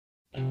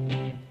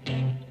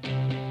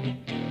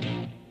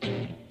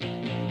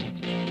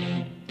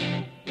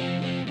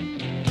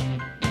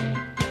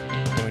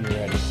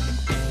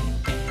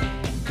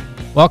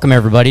Welcome,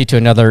 everybody, to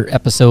another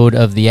episode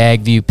of the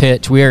Ag View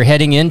Pitch. We are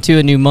heading into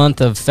a new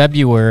month of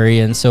February,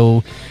 and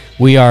so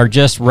we are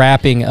just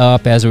wrapping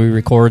up, as we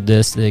record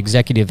this, the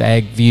Executive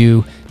Ag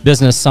View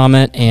Business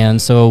Summit,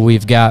 and so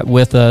we've got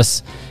with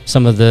us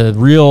some of the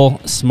real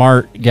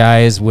smart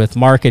guys with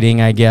marketing,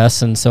 I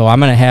guess, and so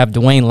I'm going to have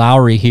Duane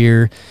Lowry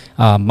here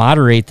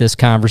moderate this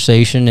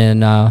conversation,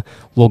 and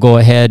we'll go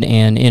ahead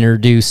and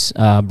introduce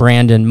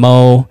Brandon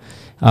Moe,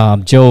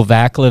 Joe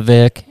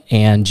Vaclavik,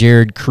 and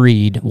Jarod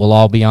Creed will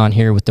all be on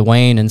here with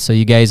Duane, and so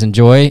you guys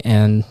enjoy,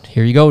 and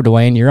here you go,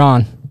 Duane, you're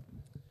on.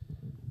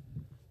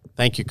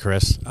 Thank you,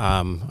 Chris.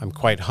 I'm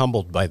quite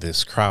humbled by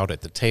this crowd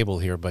at the table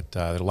here, but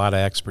there's a lot of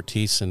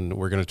expertise, and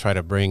we're going to try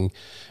to bring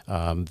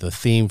the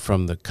theme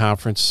from the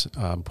conference,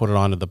 put it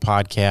onto the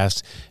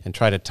podcast, and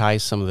try to tie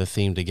some of the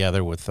theme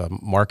together with a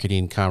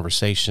marketing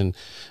conversation,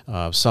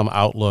 some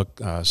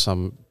outlook,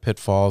 some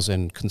pitfalls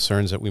and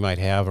concerns that we might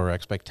have or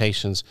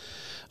expectations.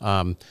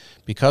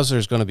 Because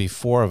there's going to be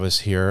four of us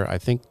here, I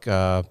think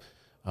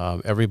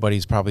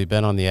everybody's probably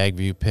been on the Ag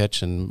View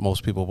pitch, and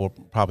most people will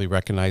probably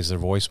recognize their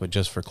voice, but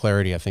just for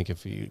clarity, I think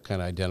if you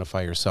kind of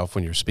identify yourself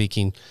when you're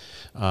speaking.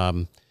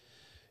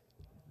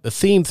 The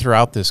theme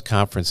throughout this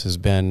conference has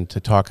been to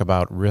talk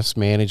about risk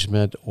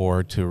management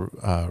or to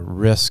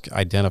risk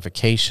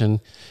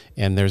identification,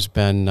 and there's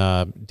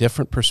been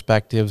different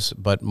perspectives,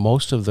 but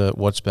most of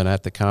what's been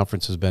at the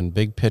conference has been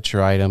big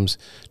picture items,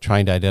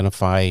 trying to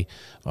identify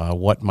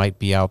what might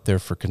be out there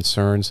for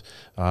concerns.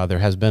 There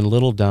has been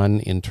little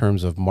done in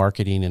terms of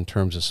marketing, in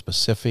terms of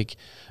specific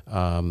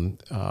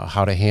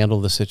how to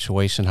handle the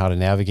situation, how to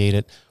navigate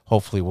it.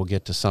 Hopefully we'll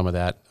get to some of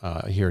that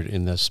here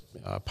in this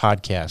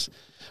podcast.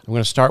 I'm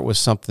going to start with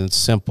something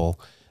simple.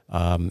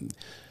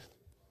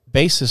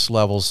 Basis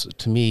levels,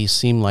 to me,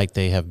 seem like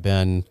they have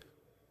been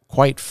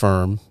quite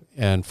firm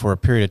and for a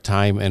period of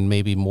time, and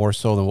maybe more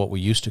so than what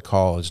we used to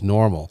call as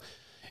normal.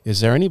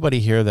 Is there anybody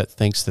here that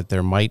thinks that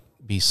there might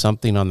be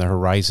something on the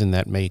horizon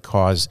that may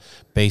cause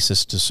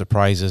basis to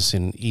surprise us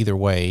in either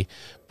way?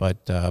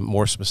 But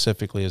more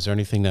specifically, is there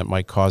anything that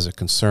might cause a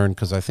concern?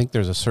 Because I think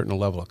there's a certain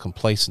level of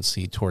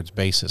complacency towards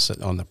basis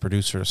on the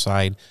producer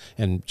side,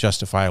 and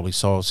justifiably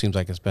so. It seems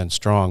like it's been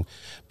strong.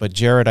 But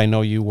Jarod, I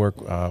know you work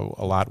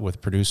a lot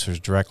with producers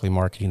directly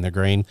marketing the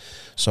grain.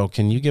 So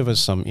can you give us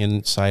some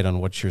insight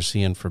on what you're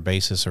seeing for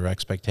basis or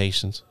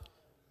expectations?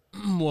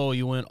 Well,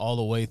 you went all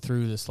the way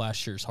through this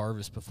last year's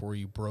harvest before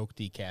you broke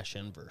the cash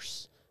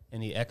inverse.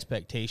 And the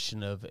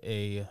expectation of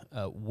a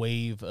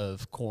wave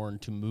of corn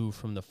to move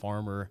from the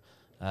farmer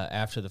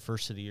after the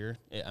first of the year,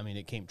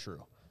 it came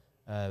true.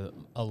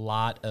 A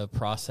lot of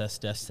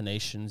processed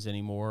destinations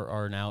anymore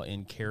are now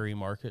in carry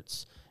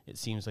markets. It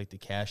seems like the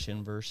cash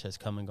inverse has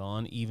come and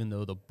gone, even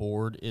though the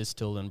board is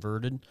still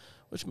inverted,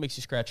 which makes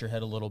you scratch your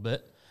head a little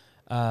bit.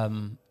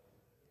 From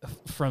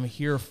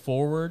here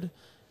forward,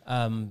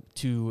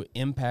 to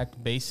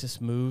impact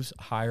basis moves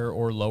higher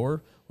or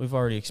lower, we've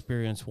already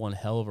experienced one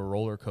hell of a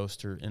roller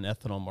coaster in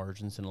ethanol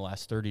margins in the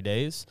last 30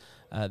 days.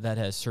 That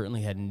has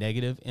certainly had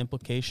negative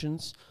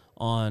implications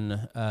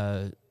on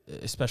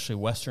especially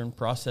Western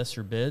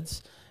processor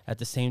bids. At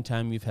the same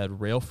time, you've had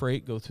rail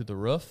freight go through the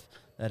roof.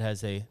 That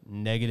has a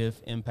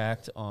negative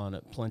impact on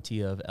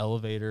plenty of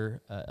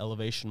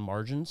elevation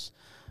margins.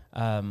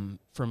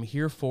 From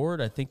here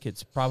forward, I think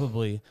it's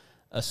probably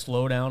a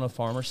slowdown of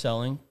farmer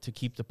selling to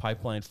keep the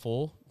pipeline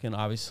full can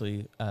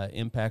obviously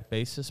impact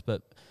basis,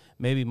 but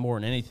maybe more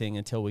than anything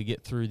until we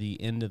get through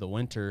the end of the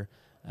winter,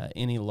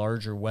 any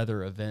larger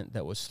weather event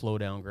that would slow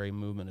down grain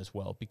movement as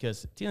well.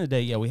 Because at the end of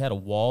the day, we had a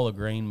wall of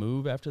grain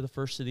move after the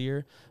first of the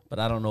year, but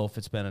I don't know if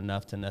it's been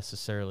enough to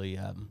necessarily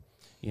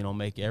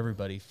make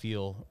everybody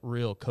feel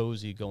real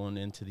cozy going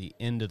into the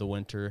end of the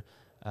winter.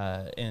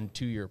 And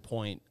to your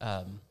point,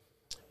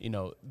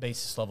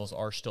 basis levels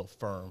are still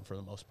firm for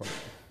the most part.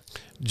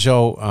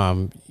 Joe,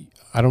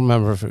 I don't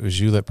remember if it was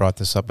you that brought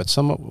this up, but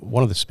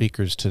one of the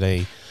speakers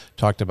today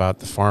talked about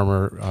the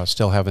farmer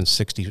still having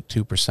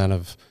 62%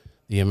 of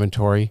the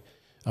inventory.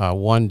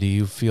 One, do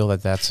you feel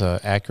that that's an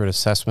accurate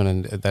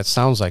assessment? And that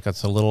sounds like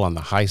it's a little on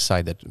the high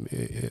side.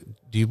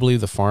 Do you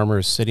believe the farmer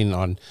is sitting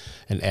on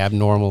an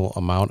abnormal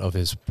amount of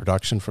his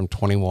production from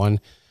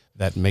 21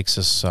 that makes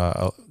us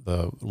a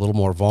little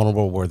more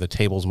vulnerable, where the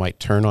tables might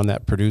turn on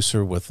that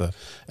producer with the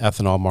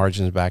ethanol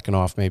margins backing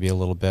off maybe a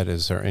little bit?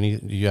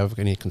 Do you have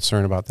any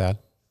concern about that?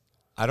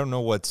 I don't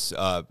know what's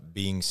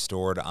being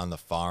stored on the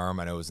farm.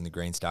 I know it was in the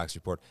grain stocks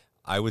report.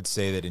 I would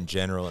say that in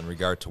general, in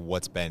regard to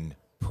what's been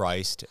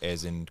priced,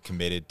 as in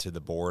committed to the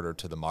board or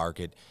to the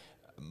market,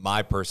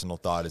 my personal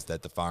thought is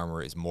that the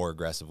farmer is more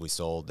aggressively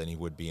sold than he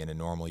would be in a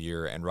normal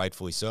year, and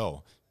rightfully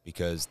so,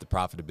 because the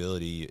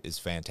profitability is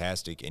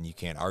fantastic and you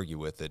can't argue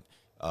with it.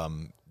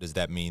 Does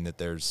that mean that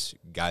there's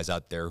guys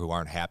out there who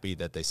aren't happy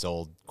that they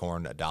sold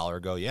corn $1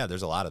 ago? Yeah,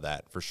 there's a lot of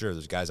that, for sure.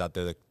 There's guys out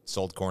there that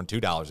sold corn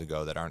 $2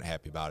 ago that aren't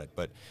happy about it.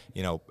 But,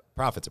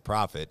 profit's a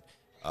profit.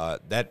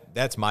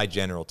 That's my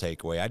general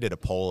takeaway. I did a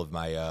poll of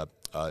my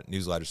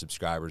newsletter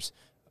subscribers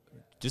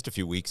just a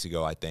few weeks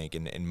ago, I think,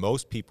 and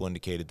most people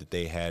indicated that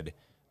they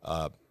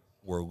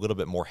were a little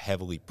bit more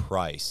heavily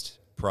priced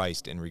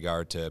in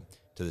regard to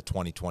to the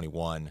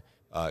 2021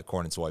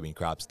 corn and soybean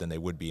crops than they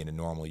would be in a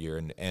normal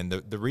year. And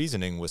the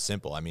reasoning was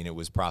simple. I mean, it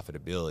was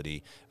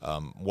profitability.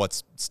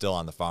 What's still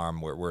on the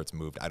farm, where it's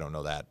moved, I don't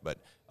know that. But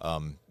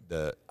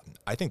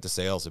I think the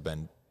sales have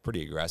been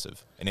pretty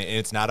aggressive. And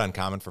it's not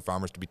uncommon for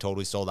farmers to be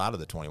totally sold out of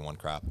the 21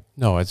 crop.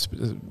 No,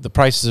 the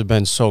prices have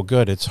been so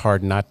good, it's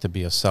hard not to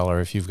be a seller.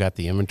 If you've got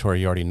the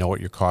inventory, you already know what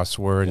your costs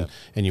were,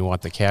 and you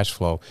want the cash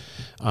flow.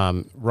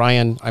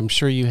 Ryan, I'm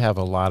sure you have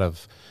a lot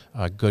of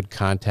good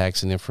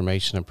contacts and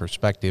information and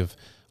perspective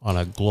on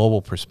a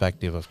global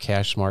perspective of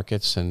cash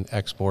markets and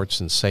exports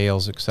and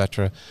sales, et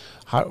cetera.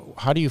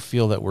 How do you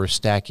feel that we're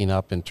stacking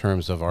up in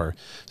terms of our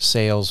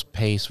sales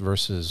pace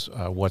versus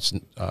what's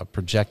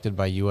projected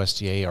by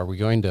USDA? Are we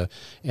going to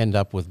end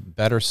up with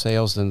better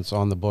sales than it's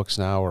on the books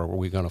now, or are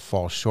we going to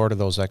fall short of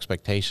those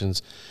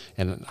expectations?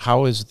 And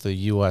how is the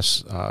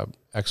U.S.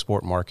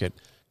 Export market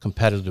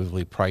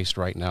competitively priced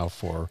right now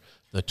for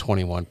the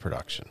 21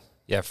 production?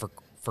 Yeah, for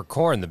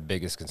corn, the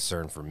biggest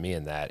concern for me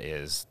in that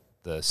is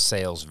the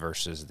sales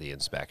versus the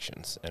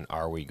inspections. And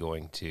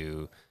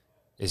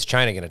is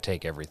China going to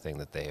take everything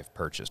that they have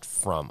purchased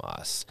from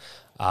us?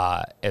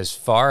 As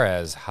far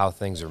as how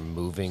things are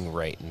moving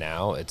right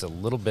now, it's a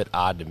little bit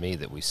odd to me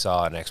that we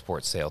saw an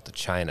export sale to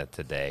China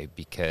today,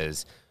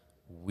 because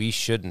we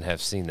shouldn't have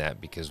seen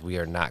that, because we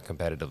are not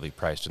competitively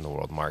priced in the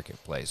world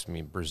marketplace. I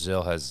mean,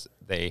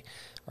 they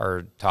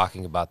are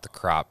talking about the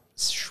crop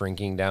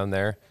shrinking down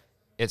there.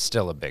 It's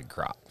still a big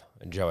crop.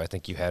 And Joe, I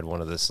think you had one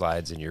of the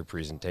slides in your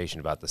presentation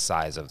about the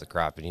size of the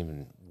crop, and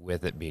even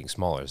with it being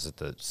smaller, is it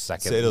the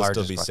second largest?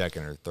 It'll still be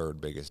second or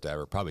third biggest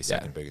ever, probably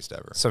second biggest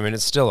ever. So, I mean,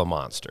 it's still a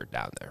monster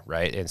down there,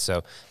 right? And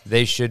so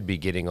they should be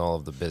getting all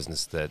of the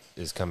business that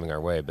is coming our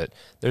way. But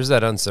there's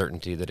that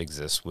uncertainty that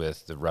exists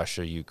with the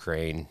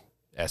Russia-Ukraine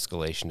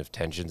escalation of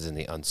tensions and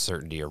the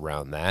uncertainty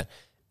around that.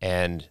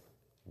 And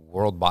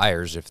world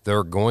buyers, if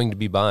they're going to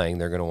be buying,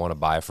 they're going to want to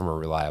buy from a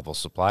reliable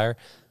supplier.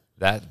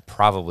 That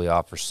probably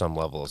offers some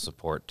level of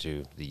support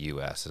to the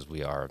U.S., as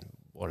we are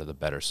one of the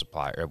better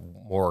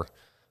more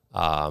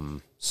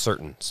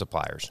certain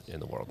suppliers in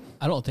the world.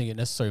 I don't think it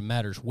necessarily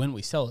matters when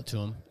we sell it to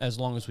them, as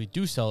long as we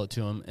do sell it to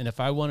them. And if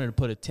I wanted to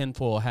put a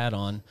tinfoil hat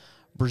on,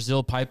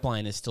 Brazil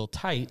pipeline is still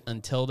tight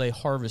until they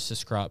harvest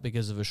this crop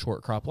because of a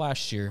short crop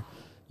last year.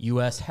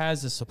 U.S.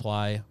 has a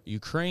supply.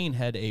 Ukraine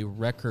had a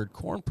record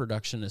corn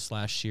production this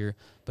last year,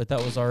 but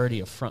that was already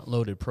a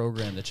front-loaded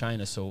program to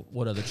China. So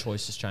what other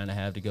choice does China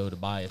have to go to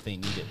buy if they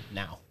need it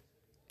now?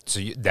 So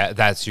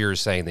that's you're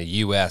saying the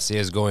U.S.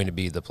 is going to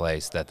be the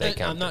place that they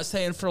come. I'm not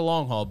saying for a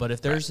long haul, but if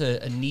there's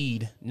a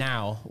need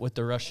now with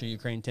the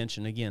Russia-Ukraine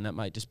tension, again, that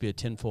might just be a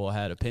tinfoil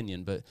hat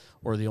opinion, but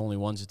we're the only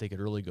ones that they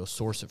could really go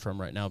source it from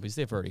right now, because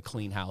they've already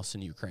cleaned house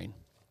in Ukraine.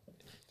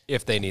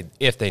 If they need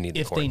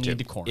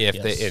the corn,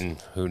 and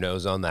who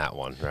knows on that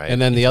one, right?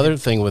 And then the other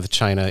thing with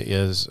China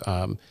is,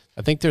 I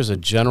think there's a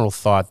general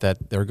thought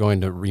that they're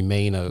going to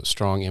remain a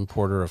strong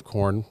importer of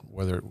corn,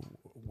 whether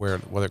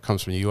it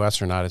comes from the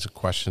U.S. or not is a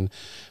question.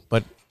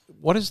 But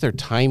what is their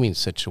timing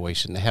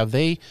situation? Have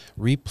they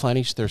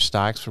replenished their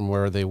stocks from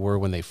where they were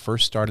when they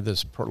first started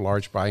this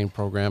large buying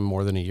program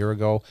more than a year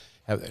ago?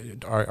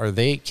 Are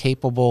they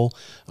capable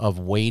of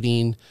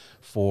waiting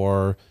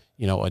for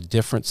a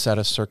different set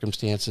of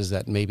circumstances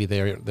that maybe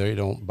they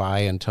don't buy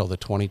until the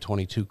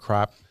 2022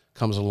 crop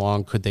comes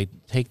along? Could they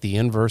take the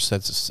inverse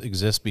that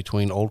exists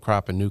between old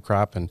crop and new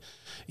crop, and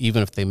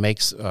even if they make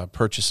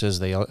purchases,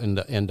 they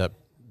end up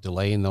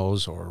delaying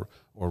those or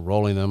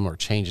rolling them or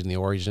changing the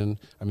origin?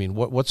 I mean,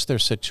 what's their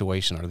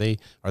situation?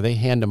 Are they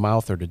hand to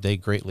mouth, or did they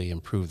greatly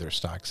improve their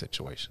stock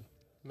situation?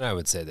 I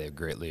would say they've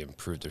greatly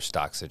improved their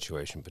stock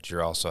situation, but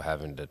you're also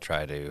having to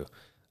try to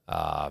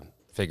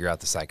figure out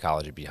the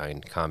psychology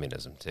behind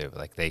communism too.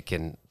 Like they've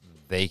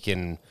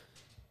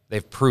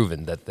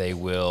proven that they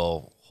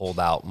will hold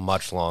out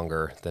much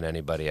longer than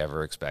anybody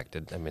ever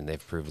expected. I mean,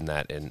 they've proven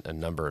that in a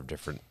number of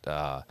different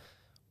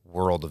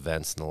world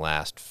events in the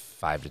last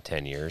 5 to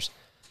 10 years.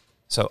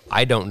 So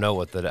I don't know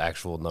what the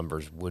actual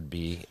numbers would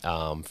be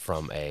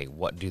from a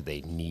what do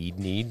they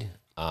need.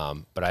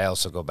 But I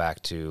also go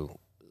back to,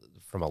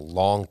 from a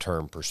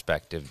long-term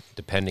perspective,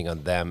 depending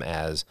on them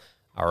as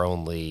our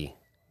only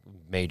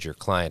major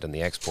client in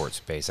the export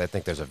space, I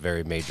think there's a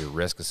very major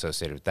risk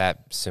associated with that,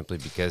 simply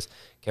because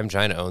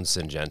ChemChina owns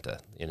Syngenta,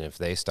 and if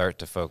they start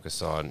to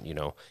focus on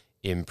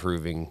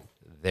improving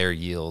their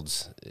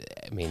yields,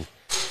 I mean,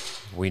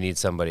 we need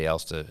somebody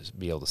else to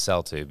be able to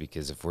sell to,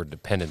 because if we're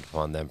dependent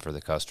upon them for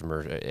the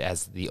customer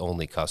as the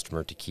only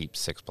customer to keep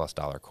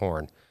 $6+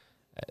 corn,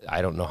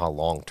 I don't know how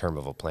long term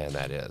of a plan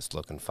that is,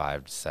 looking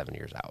 5 to 7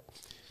 years out.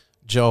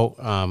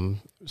 Joe,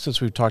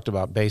 since we've talked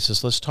about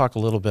basis, let's talk a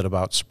little bit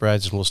about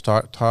spreads, and we'll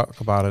talk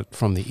about it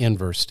from the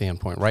inverse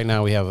standpoint. Right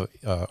now we have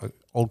a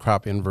old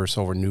crop inverse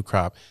over new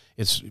crop.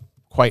 It's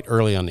quite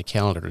early on the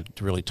calendar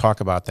to really talk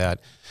about that,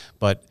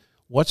 but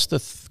what's the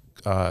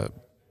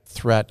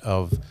threat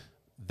of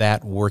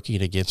that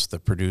working against the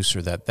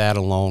producer, that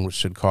alone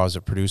should cause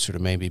a producer to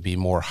maybe be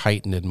more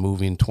heightened in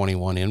moving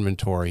 21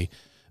 inventory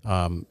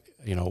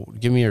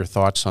Give me your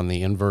thoughts on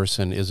the inverse,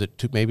 and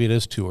maybe it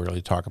is too early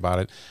to talk about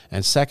it.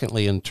 And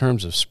secondly, in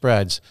terms of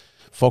spreads,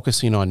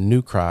 focusing on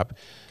new crop,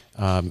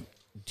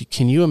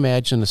 can you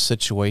imagine a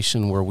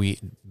situation where we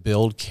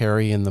build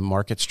carry in the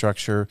market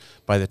structure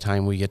by the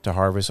time we get to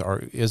harvest?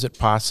 Or is it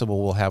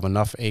possible we'll have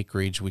enough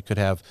acreage, we could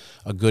have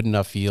a good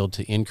enough yield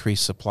to increase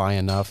supply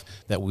enough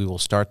that we will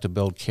start to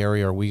build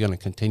carry? Or are we going to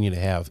continue to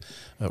have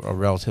a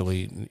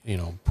relatively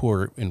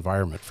poor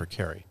environment for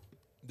carry?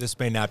 This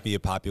may not be a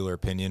popular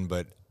opinion,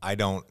 but I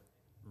don't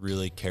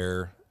really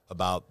care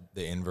about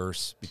the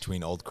inverse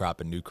between old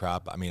crop and new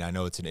crop. I mean, I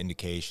know it's an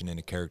indication and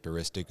a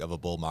characteristic of a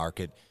bull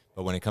market,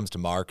 but when it comes to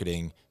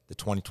marketing, the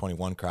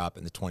 2021 crop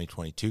and the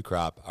 2022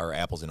 crop are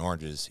apples and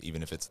oranges,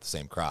 even if it's the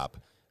same crop.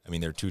 I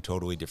mean, they're two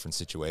totally different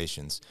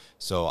situations.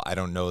 So I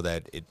don't know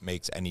that it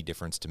makes any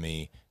difference to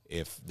me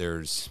if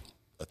there's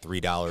a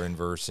 $3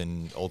 inverse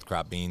in old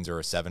crop beans or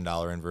a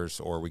 $7 inverse,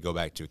 or we go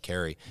back to a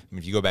carry. I mean,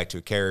 if you go back to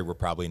a carry, we're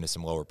probably into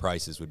some lower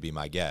prices would be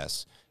my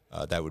guess.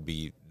 That would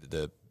be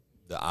the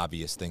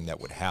obvious thing that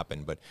would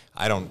happen. But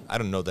I don't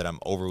know that I'm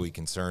overly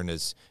concerned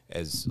as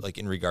like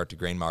in regard to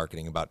grain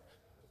marketing about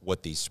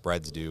what these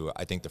spreads do.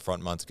 I think the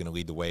front month's going to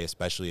lead the way,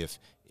 especially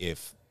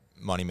if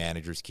money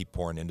managers keep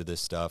pouring into this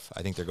stuff.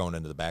 I think they're going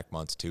into the back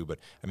months too. But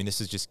I mean, this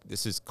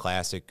is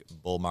classic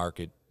bull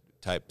market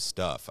type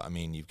stuff. I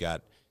mean, you've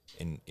got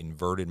an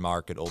inverted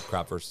market, old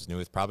crop versus new.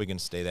 It's probably going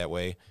to stay that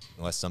way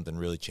unless something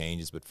really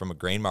changes. But from a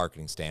grain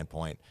marketing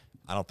standpoint,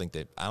 I don't think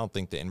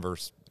the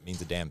inverse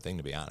means a damn thing,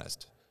 to be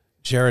honest.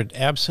 Jarod,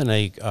 absent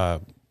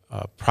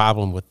a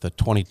problem with the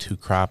 22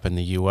 crop in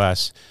the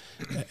U.S.,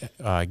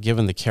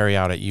 given the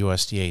carryout at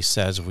USDA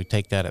says, if we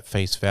take that at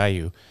face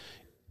value,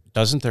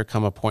 doesn't there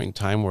come a point in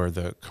time where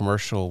the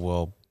commercial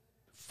will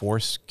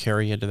force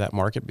carry into that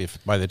market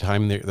by the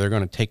time they're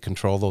going to take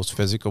control of those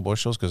physical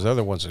bushels, because they're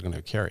the ones that are going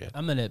to carry it?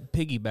 I'm going to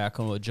piggyback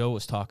on what Joe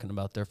was talking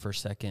about there for a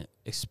second,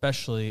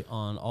 especially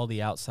on all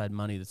the outside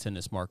money that's in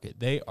this market.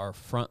 They are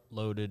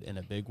front-loaded in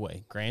a big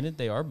way. Granted,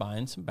 they are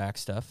buying some back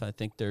stuff. I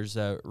think there's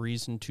a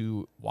reason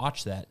to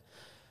watch that.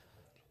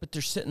 But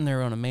they're sitting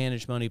there on a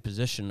managed money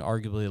position,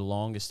 arguably the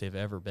longest they've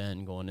ever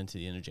been going into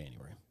the end of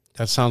January.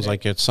 That sounds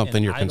like it's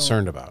something you're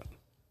concerned about.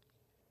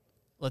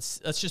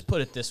 Let's just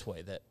put it this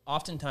way, that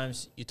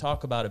oftentimes you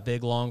talk about a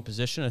big, long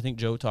position. I think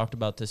Joe talked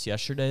about this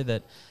yesterday,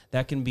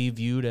 that can be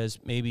viewed as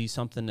maybe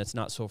something that's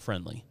not so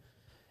friendly.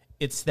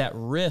 It's that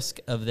risk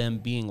of them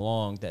being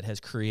long that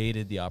has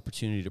created the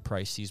opportunity to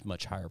price these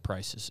much higher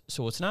prices.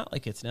 So it's not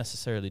like it's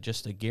necessarily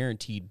just a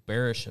guaranteed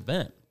bearish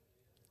event.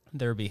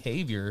 Their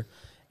behavior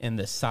and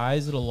the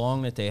size of the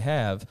long that they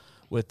have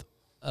with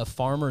a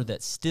farmer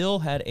that still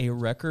had a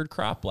record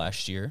crop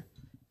last year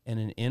and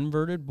an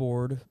inverted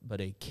board, but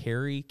a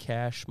carry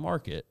cash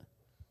market,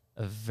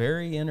 a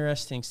very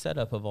interesting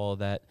setup of all of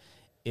that.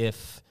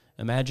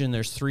 Imagine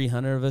there's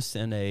 300 of us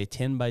in a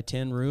 10 by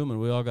 10 room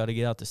and we all got to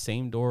get out the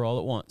same door all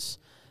at once.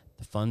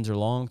 The funds are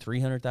long,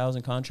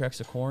 300,000 contracts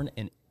of corn,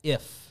 and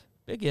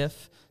big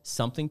if,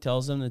 something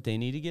tells them that they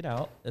need to get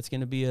out, it's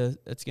going to be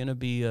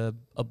a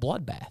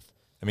bloodbath.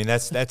 I mean,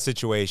 that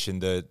situation,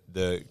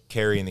 the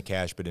carry in the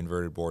cash but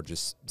inverted board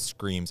just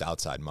screams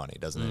outside money,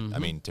 doesn't it? I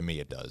mean, to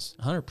me it does.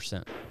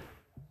 100%.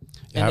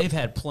 Yeah. And they've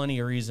had plenty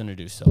of reason to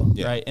do so,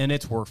 right? And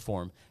it's worked for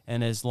them.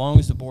 And as long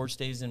as the board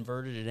stays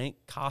inverted, it ain't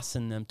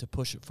costing them to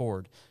push it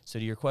forward. So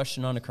to your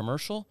question on a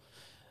commercial,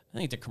 I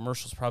think the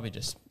commercial's probably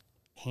just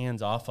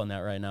hands off on that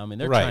right now. I mean,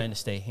 they're trying to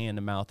stay hand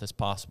to mouth as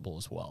possible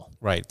as well.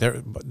 Right.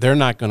 They're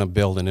not going to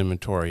build an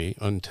inventory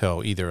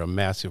until either a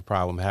massive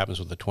problem happens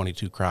with the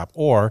 22 crop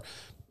or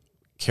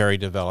carry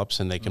develops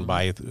and they can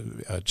buy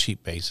a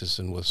cheap basis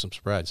and with some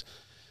spreads.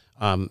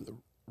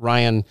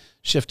 Ryan,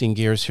 shifting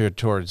gears here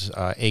towards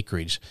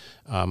acreage.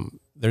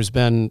 There's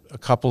been a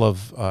couple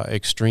of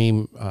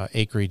extreme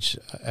acreage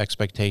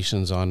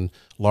expectations on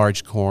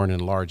large corn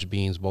and large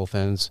beans, both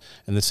ends,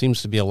 and there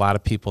seems to be a lot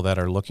of people that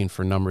are looking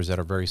for numbers that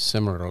are very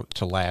similar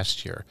to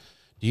last year.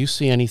 Do you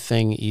see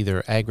anything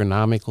either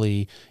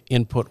agronomically,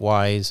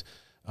 input-wise,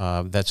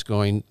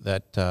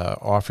 that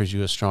offers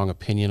you a strong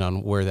opinion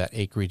on where that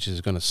acreage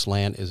is going to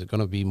slant? Is it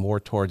going to be more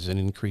towards an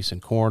increase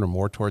in corn or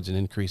more towards an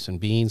increase in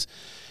beans?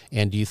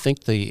 And do you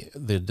think the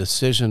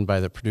decision by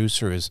the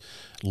producer is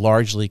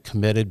largely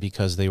committed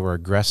because they were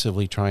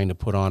aggressively trying to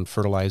put on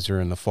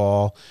fertilizer in the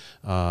fall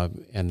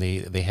and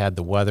they had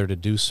the weather to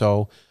do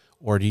so?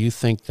 Or do you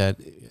think that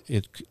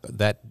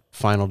that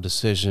final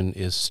decision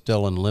is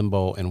still in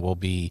limbo and will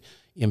be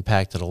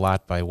impacted a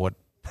lot by what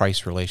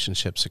price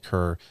relationships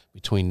occur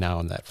between now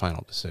and that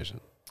final decision?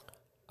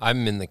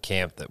 I'm in the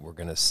camp that we're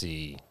going to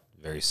see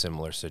very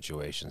similar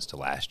situations to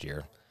last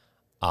year.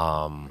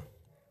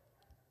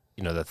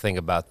 The thing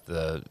about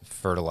the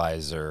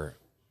fertilizer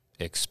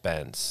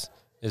expense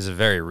is a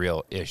very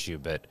real issue,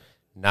 but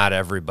not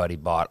everybody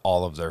bought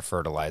all of their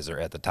fertilizer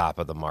at the top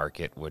of the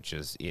market,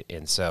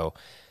 and so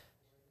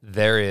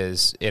there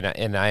is,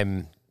 and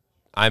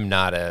I'm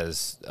not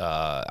as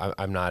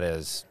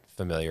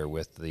familiar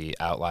with the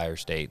outlier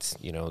states.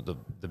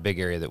 The big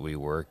area that we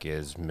work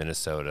is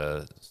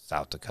Minnesota,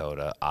 South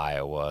Dakota,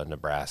 Iowa,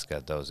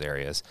 Nebraska, those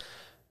areas.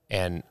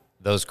 And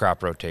those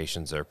crop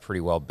rotations are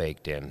pretty well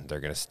baked in. They're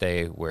going to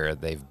stay where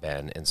they've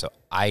been. And so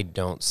I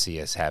don't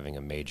see us having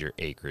a major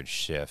acreage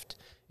shift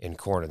in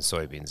corn and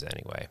soybeans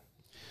anyway.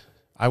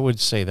 I would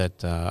say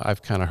that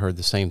I've kind of heard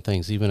the same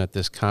things, even at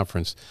this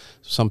conference.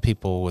 Some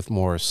people with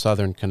more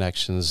southern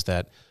connections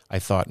that I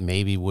thought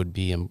maybe would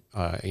be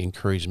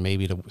encouraged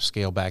maybe to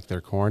scale back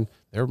their corn,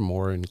 they're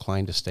more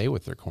inclined to stay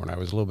with their corn. I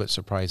was a little bit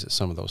surprised at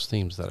some of those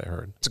themes that I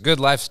heard. It's a good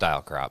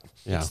lifestyle crop.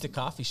 Yeah. It's the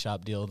coffee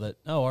shop deal that,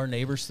 oh, our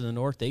neighbors to the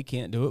north, they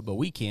can't do it, but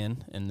we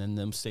can. And then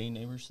them same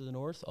neighbors to the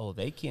north, oh,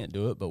 they can't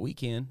do it, but we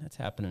can. That's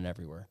happening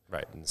everywhere.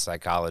 Right. And the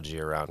psychology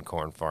around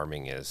corn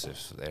farming is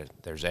if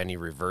there's any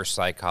reverse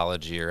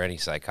psychology or any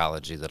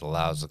psychology that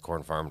allows the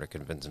corn farmer to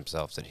convince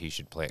himself that he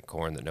should plant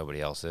corn that nobody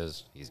else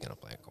is, he's going to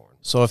plant corn.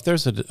 So if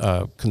there's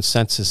a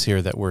consensus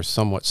here that we're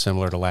somewhat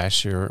similar to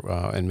last year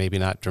and maybe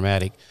not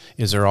dramatic,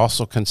 is there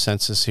also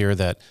consensus here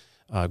that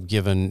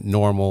given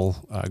normal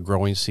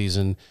growing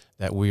season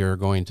that we are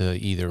going to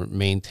either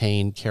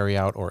maintain carry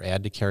out or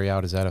add to carry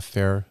out? Is that a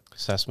fair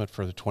assessment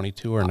for the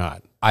 22 or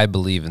not? I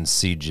believe in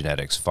seed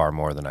genetics far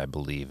more than I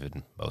believe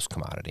in most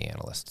commodity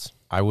analysts.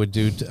 I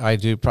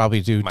probably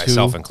do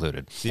Myself too.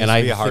 included. Seems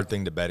to be a hard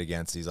thing to bet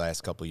against these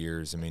last couple of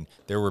years. I mean,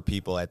 there were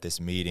people at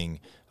this meeting.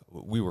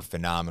 We were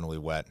phenomenally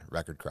wet,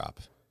 record crop.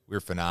 We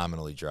were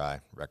phenomenally dry,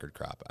 record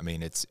crop. I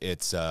mean, it's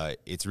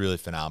really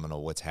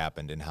phenomenal what's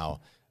happened and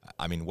how.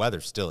 I mean,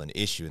 weather's still an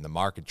issue, and the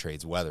market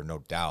trades weather,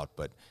 no doubt.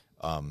 But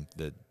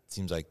it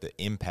seems like the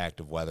impact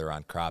of weather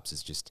on crops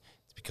is just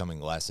it's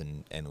becoming less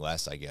and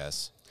less, I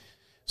guess.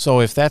 So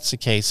if that's the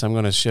case, I'm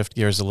going to shift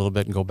gears a little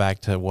bit and go back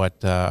to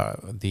what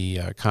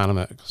the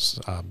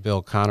economist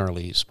Bill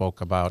Connerly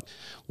spoke about.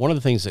 One of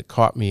the things that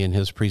caught me in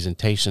his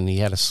presentation, he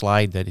had a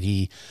slide that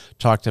he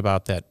talked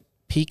about that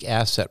peak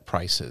asset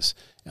prices.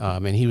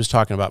 And he was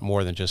talking about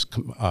more than just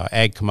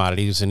ag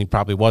commodities, and he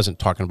probably wasn't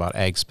talking about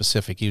ag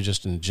specific. He was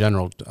just in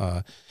general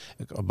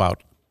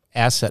about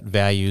asset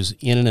values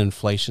in an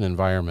inflation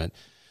environment,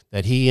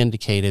 that he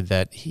indicated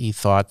that he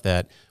thought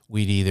that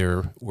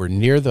we're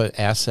near the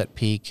asset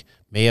peak,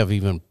 may have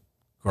even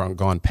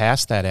gone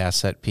past that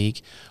asset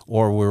peak,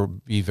 or we'll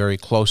be very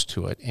close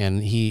to it.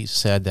 And he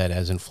said that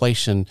as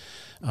inflation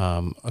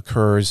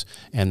occurs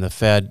and the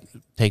Fed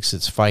takes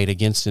its fight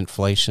against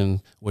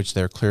inflation, which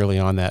they're clearly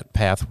on that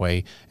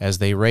pathway, as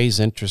they raise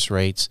interest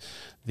rates,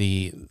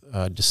 the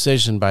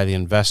decision by the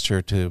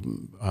investor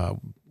to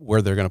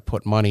where they're going to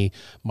put money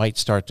might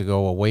start to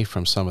go away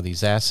from some of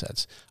these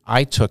assets.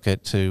 I took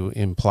it to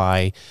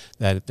imply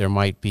that there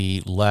might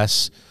be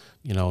less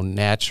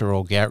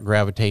natural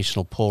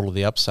gravitational pull to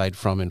the upside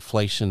from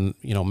inflation,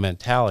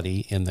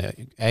 mentality in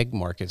the ag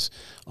markets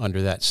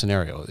under that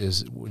scenario.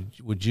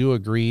 Would you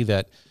agree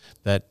that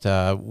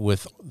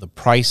with the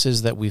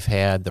prices that we've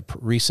had, the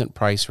recent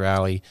price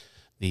rally,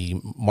 the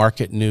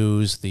market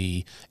news,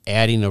 the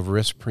adding of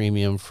risk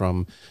premium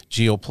from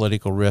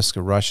geopolitical risk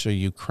of Russia,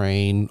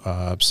 Ukraine,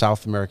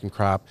 South American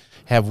crop,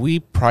 have we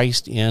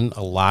priced in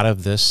a lot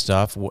of this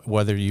stuff,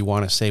 whether you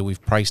want to say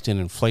we've priced in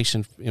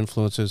inflation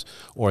influences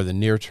or the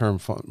near-term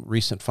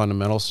recent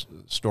fundamental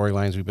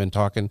storylines we've been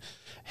talking?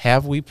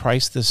 Have we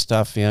priced this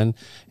stuff in?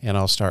 And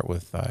I'll start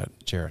with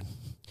Jarod.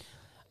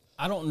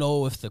 I don't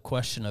know if the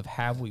question of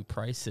have we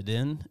priced it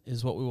in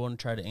is what we want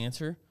to try to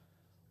answer.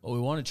 What we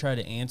want to try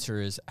to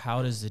answer is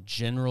how does the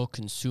general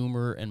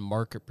consumer and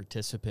market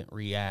participant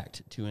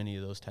react to any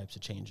of those types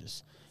of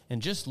changes?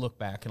 And just look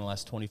back in the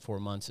last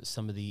 24 months at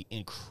some of the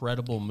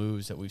incredible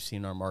moves that we've seen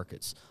in our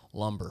markets.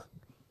 Lumber.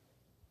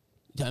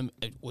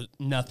 It was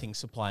nothing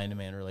supply and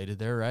demand related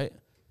there, right?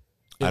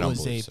 I don't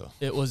believe so.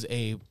 It was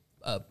a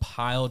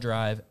pile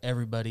drive,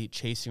 everybody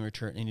chasing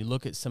return. And you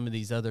look at some of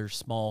these other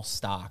small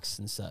stocks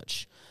and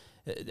such.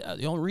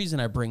 The only reason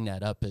I bring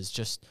that up is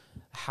just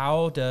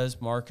how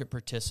does market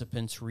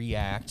participants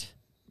react?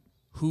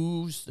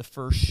 Who's the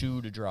first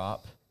shoe to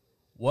drop?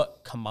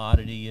 What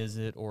commodity is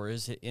it, or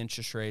is it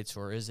interest rates,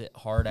 or is it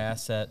hard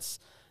assets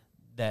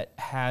that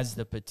has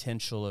the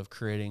potential of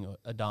creating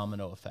a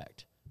domino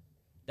effect?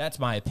 That's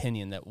my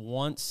opinion, that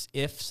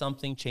if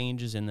something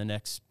changes in the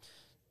next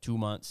 2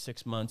 months,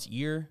 6 months,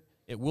 year,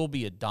 it will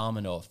be a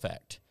domino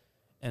effect.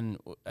 And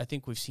I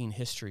think we've seen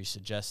history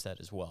suggest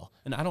that as well.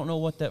 And I don't know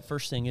what that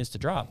first thing is to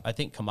drop. I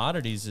think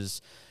commodities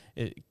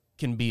it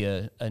can be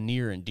a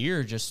near and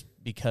dear just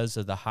because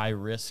of the high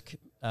risk,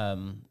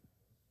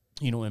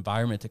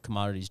 environment that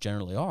commodities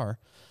generally are.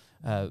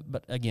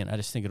 But again, I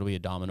just think it'll be a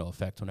domino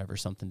effect whenever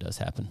something does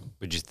happen.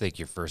 Would you think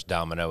your first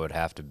domino would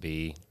have to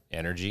be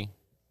energy?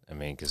 I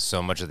mean, because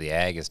so much of the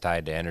ag is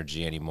tied to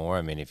energy anymore.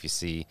 I mean, if you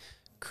see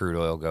crude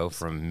oil go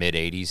from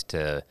mid-80s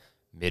to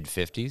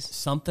mid-50s.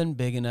 Something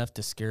big enough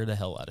to scare the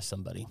hell out of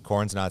somebody.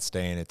 Corn's not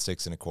staying at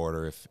 6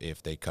 1/4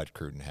 if they cut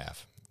crude in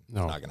half.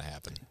 No. It's not going to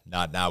happen.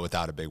 Not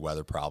without a big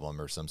weather problem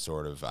or some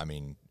sort of,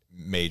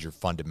 major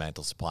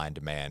fundamental supply and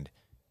demand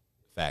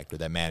factor.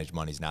 That managed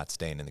money's not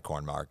staying in the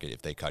corn market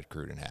if they cut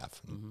crude in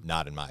half. Mm-hmm.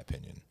 Not in my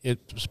opinion.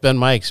 It's been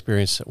my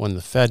experience that when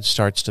the Fed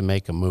starts to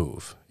make a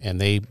move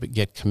and they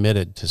get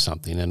committed to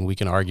something, and we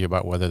can argue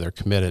about whether they're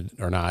committed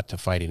or not to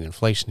fighting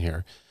inflation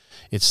here,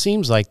 it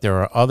seems like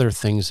there are other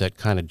things that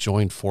kind of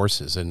join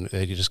forces, and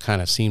they just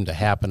kind of seem to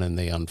happen and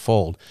they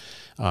unfold.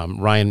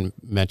 Ryan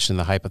mentioned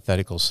the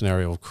hypothetical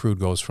scenario of crude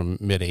goes from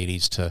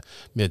mid-80s to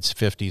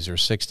mid-50s or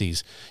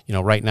 60s. You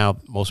know, right now,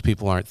 most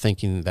people aren't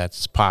thinking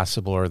that's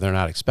possible or they're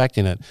not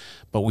expecting it,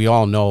 but we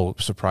all know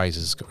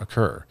surprises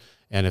occur.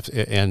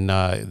 And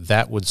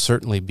that would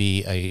certainly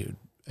be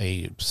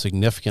a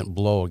significant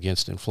blow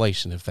against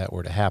inflation if that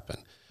were to happen.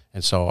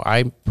 And so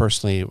I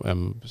personally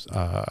am,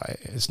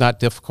 it's not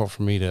difficult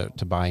for me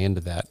to buy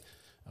into that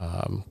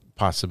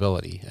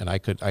possibility, and I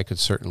could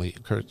certainly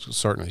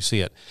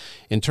see it.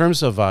 In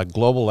terms of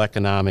global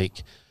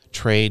economic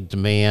trade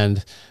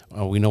demand,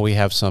 we know we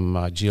have some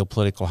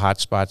geopolitical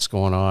hotspots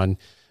going on.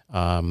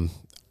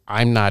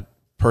 I'm not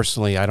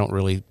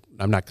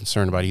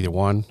concerned about either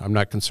one. I'm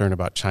not concerned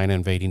about China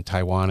invading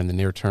Taiwan in the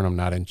near term. I'm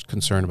not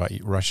concerned about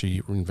Russia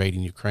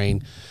invading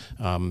Ukraine,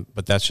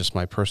 but that's just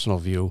my personal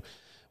view.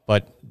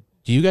 But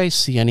do you guys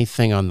see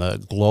anything on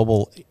the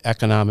global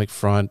economic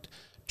front,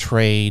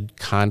 trade,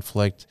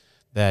 conflict,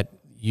 that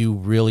you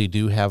really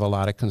do have a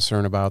lot of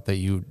concern about, that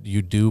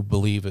you do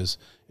believe is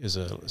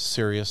a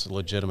serious,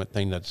 legitimate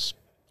thing that's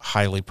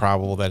highly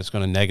probable that it's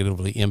going to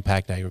negatively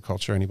impact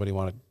agriculture? Anybody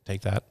want to take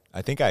that?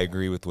 I think I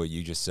agree with what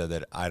you just said,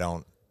 that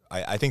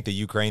I think the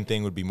Ukraine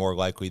thing would be more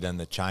likely than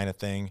the China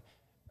thing.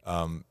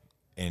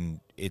 And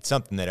it's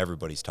something that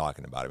everybody's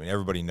talking about. I mean,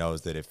 everybody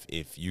knows that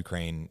if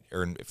Ukraine,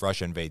 or if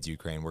Russia invades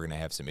Ukraine, we're going to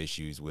have some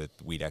issues with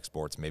wheat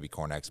exports, maybe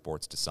corn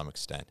exports to some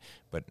extent.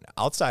 But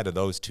outside of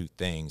those two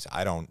things,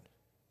 I don't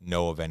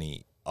know of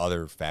any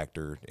other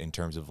factor in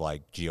terms of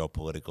like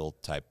geopolitical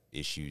type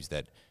issues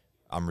that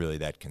I'm really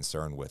that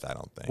concerned with, I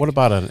don't think. What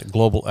about a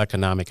global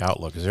economic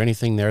outlook? Is there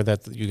anything there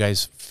that you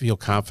guys feel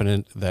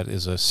confident that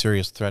is a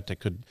serious threat that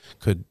could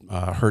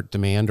hurt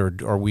demand, or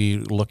are we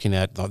looking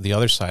at the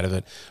other side of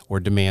it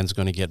where demand's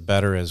going to get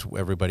better as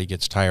everybody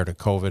gets tired of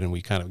COVID and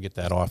we kind of get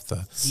that off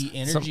the... The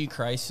energy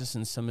crisis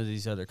in some of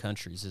these other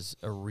countries is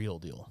a real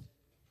deal.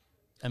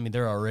 I mean,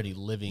 they're already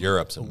living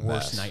Europe's a a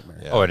worse mess.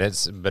 nightmare. Yeah. Oh,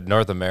 but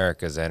North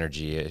America's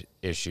energy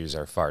issues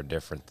are far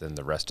different than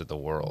the rest of the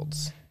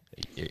world's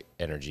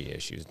energy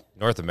issues.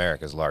 North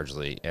America is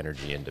largely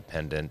energy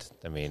independent.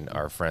 I mean,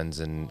 our friends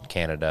in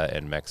Canada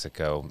and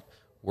Mexico,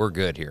 we're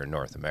good here in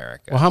North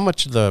America. Well, how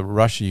much of the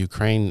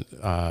Russia-Ukraine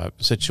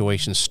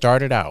situation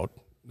started out,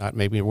 not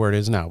maybe where it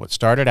is now, but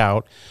started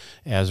out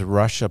as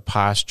Russia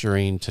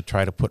posturing to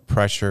try to put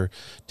pressure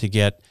to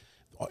get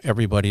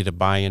everybody to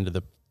buy into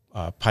the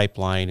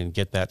pipeline and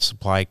get that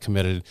supply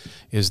committed?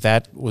 Was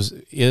that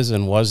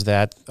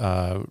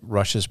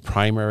Russia's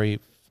primary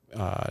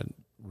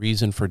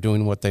reason for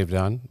doing what they've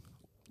done?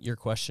 Your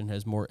question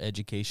has more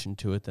education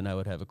to it than I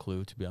would have a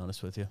clue, to be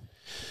honest with you.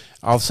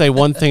 I'll say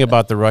one thing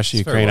about the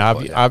Russia-Ukraine. well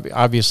put, yeah.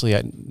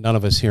 Obviously, none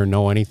of us here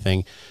know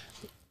anything.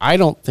 I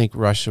don't think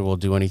Russia will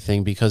do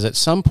anything, because at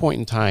some point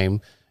in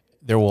time,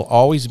 there will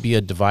always be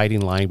a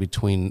dividing line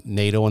between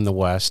NATO and the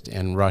West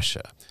and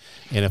Russia.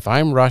 And if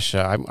I'm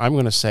Russia, I'm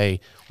going to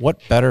say,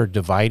 what better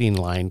dividing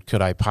line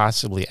could I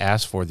possibly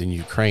ask for than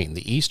Ukraine?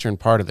 The eastern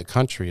part of the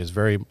country is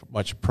very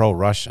much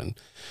pro-Russian.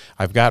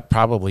 I've got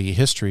probably a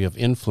history of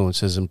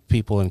influences and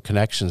people and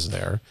connections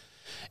there.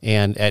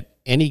 And at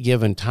any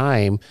given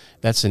time,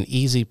 that's an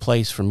easy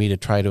place for me to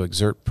try to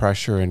exert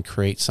pressure and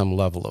create some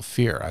level of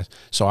fear.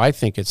 So I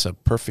think it's a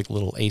perfect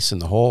little ace in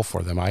the hole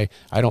for them. I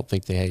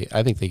think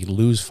they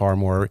lose far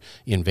more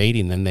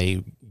invading than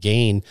they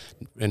gain,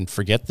 and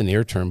forget the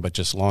near term, but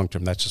just long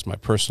term. That's just my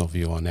personal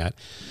view on that.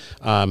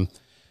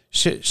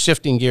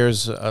 Shifting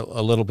gears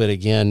a little bit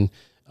again,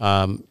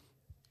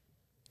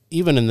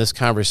 even in this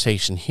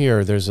conversation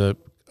here, there's a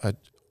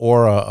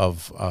aura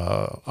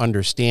of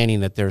understanding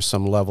that there's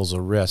some levels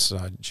of risk.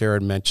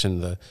 Jarod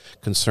mentioned the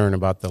concern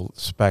about the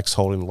specs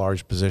holding a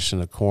large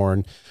position of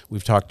corn.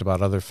 We've talked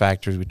about other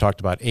factors. We talked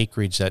about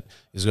acreage that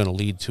is going to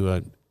lead to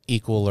an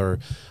equal or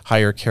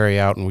higher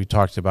carryout, and we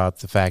talked about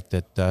the fact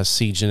that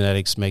seed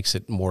genetics makes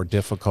it more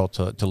difficult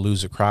to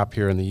lose a crop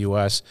here in the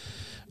U.S.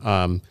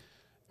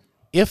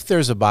 If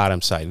there's a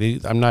bottom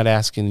side, I'm not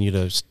asking you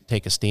to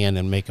take a stand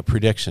and make a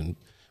prediction,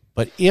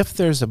 but if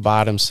there's a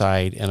bottom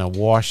side and a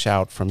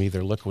washout from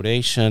either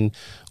liquidation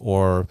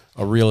or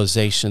a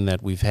realization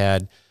that we've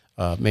had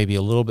maybe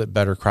a little bit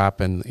better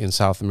crop in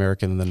South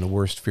America than the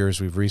worst fears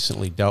we've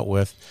recently dealt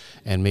with,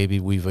 and maybe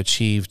we've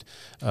achieved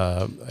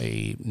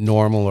a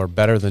normal or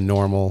better than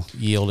normal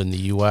yield in the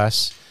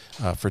U.S.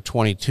 For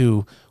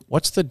 22,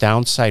 what's the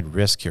downside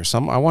risk here?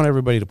 I want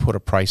everybody to put a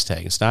price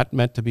tag. It's not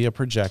meant to be a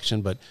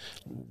projection, but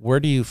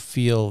where do you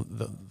feel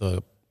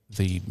the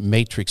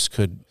matrix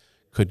could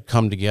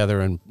come together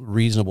in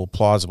reasonable,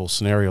 plausible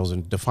scenarios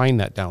and define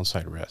that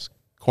downside risk?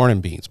 Corn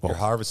and beans, both. Your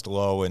harvest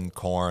low in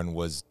corn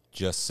was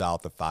just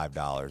south of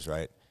 $5,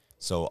 right?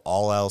 So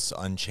all else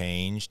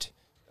unchanged,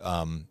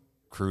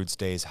 crude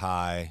stays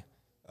high,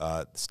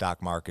 the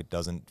stock market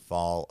doesn't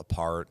fall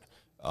apart.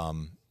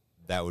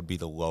 that would be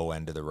the low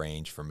end of the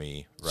range for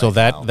me. Right So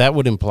now. that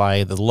would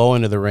imply the low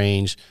end of the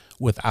range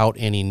without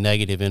any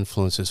negative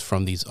influences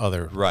from these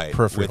other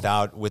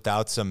peripheral.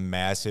 Without some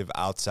massive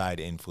outside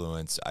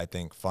influence. I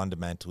think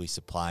fundamentally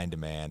supply and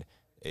demand.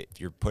 If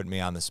you're putting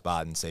me on the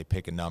spot and say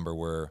pick a number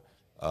where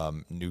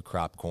new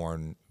crop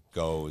corn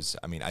goes,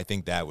 I mean, I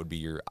think that would be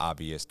your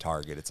obvious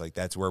target. It's like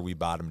that's where we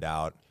bottomed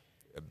out.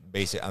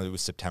 Basically, it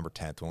was September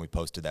 10th when we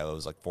posted that. It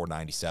was like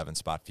 497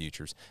 spot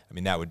futures. I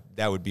mean,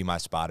 that would be my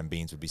spot, and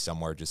beans would be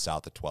somewhere just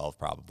south of 12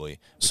 probably,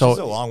 which is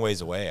a long ways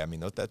away. I mean,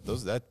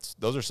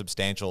 those are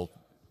substantial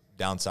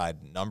downside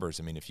numbers.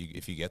 I mean, if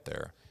you get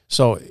there.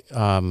 So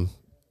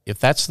if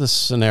that's the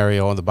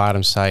scenario on the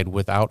bottom side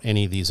without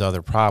any of these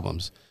other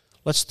problems,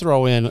 let's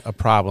throw in a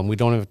problem. We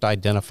don't have to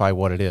identify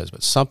what it is,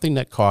 but something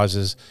that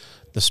causes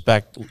the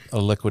spec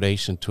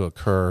liquidation to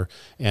occur,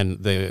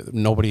 and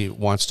nobody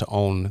wants to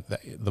own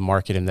the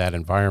market in that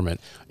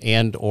environment,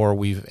 and or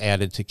we've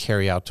added to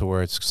carry out to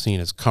where it's seen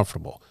as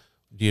comfortable.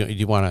 Do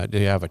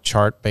you have a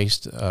chart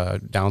based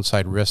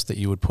downside risk that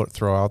you would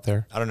throw out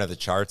there? I don't have the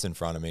charts in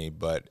front of me,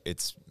 but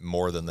it's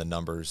more than the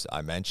numbers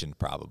I mentioned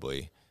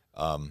probably.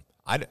 I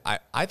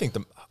think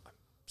the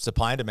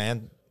supply and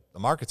demand, the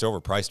market's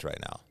overpriced right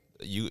now.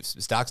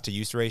 Stocks to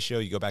use ratio,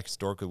 you go back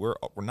historically, we're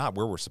not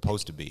where we're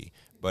supposed to be,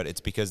 but it's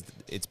because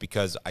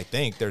I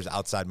think there's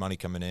outside money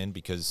coming in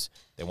because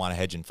they want to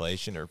hedge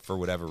inflation or for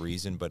whatever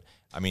reason. But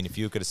I mean, if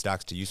you look at a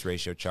stocks to use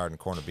ratio chart in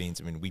corn or beans,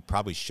 I mean, we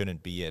probably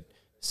shouldn't be at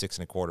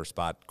 6.25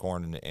 spot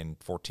corn and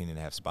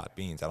 14.5 spot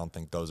beans. I don't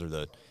think those are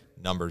the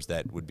numbers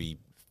that would be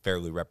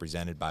fairly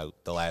represented by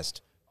the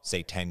last,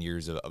 say, 10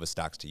 years of a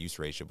stocks to use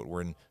ratio. But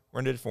we're in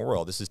a different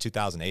world. This is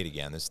 2008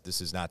 again.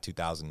 This is not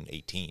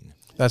 2018.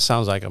 That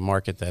sounds like a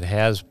market that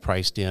has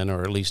priced in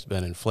or at least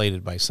been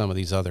inflated by some of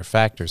these other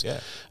factors. Yeah.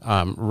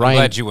 Ryan, I'm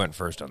glad you went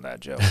first on that,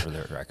 Joe, for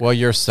the record. Well,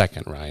 you're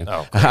second, Ryan.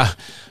 Oh,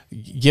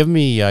 give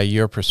me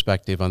your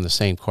perspective on the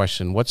same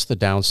question. What's the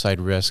downside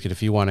risk? And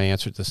if you want to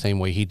answer it the same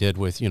way he did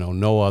with,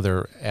 no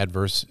other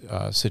adverse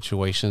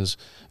situations,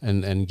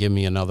 and give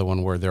me another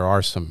one where there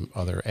are some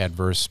other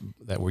adverse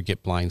that would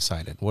get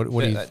blindsided. What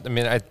do you? I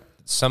mean,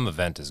 some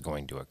event is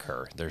going to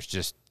occur.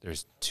 There's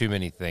too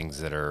many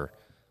things that are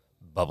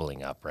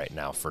bubbling up right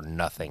now for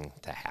nothing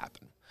to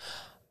happen.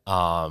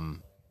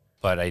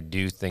 But I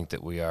do think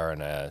that we are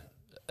in I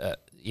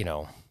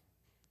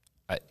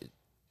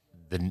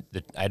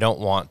don't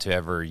want to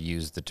ever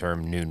use the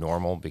term new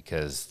normal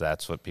because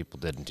that's what people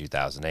did in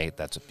 2008.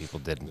 That's what people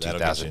did in 2012.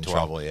 Get you in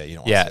trouble. Yeah, you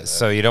don't want to say that.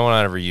 So you don't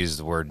want to ever use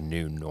the word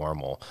new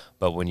normal.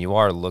 But when you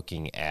are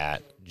looking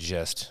at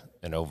just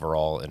an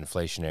overall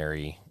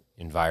inflationary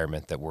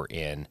environment that we're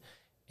in,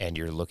 and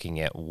you're looking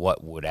at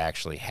what would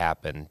actually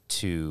happen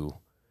to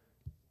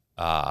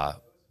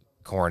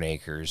corn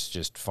acres,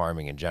 just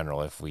farming in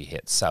general, if we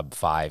hit sub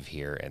 5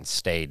 here and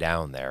stay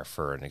down there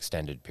for an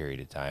extended period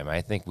of time,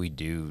 I think we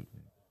do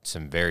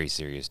some very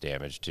serious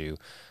damage to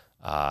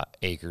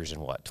acres in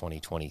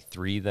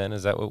 2023 then?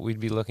 Is that what we'd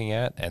be looking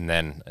at? And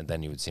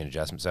then you would see an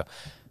adjustment. So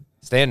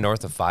staying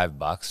north of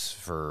 $5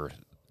 for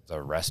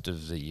the rest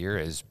of the year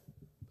is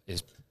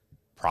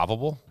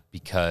probable,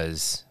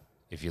 because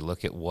if you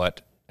look at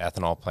what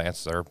ethanol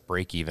plants are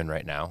break even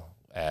right now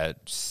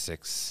at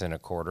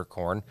 6.25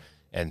 corn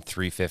and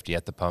 $3.50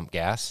 at the pump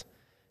gas.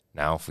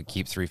 Now, if we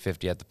keep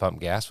 $3.50 at the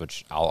pump gas,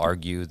 which I'll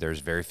argue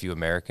there's very few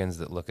Americans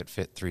that look at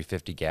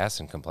 $3.50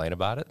 gas and complain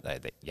about it.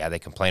 They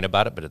complain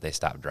about it, but if they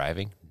stop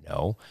driving,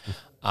 no.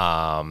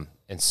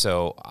 And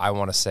so I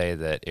want to say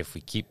that if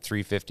we keep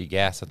 $3.50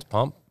 gas at the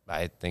pump,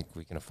 I think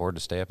we can afford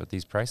to stay up at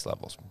these price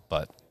levels.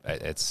 But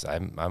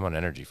I'm on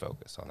energy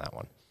focus on that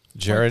one.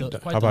 Jarod,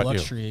 quite how about the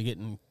luxury of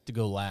getting to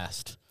go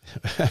last.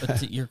 But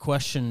to your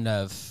question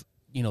of,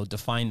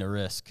 define the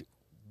risk.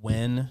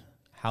 When,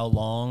 how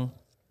long,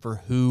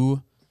 for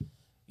who,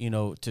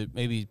 to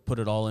maybe put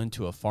it all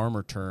into a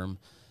farmer term,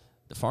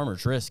 the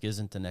farmer's risk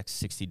isn't the next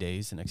 60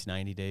 days, the next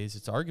 90 days.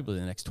 It's arguably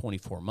the next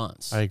 24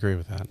 months. I agree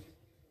with that.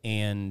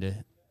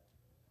 And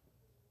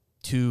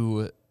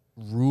to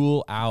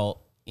rule out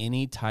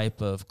any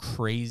type of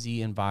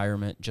crazy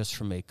environment just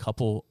from a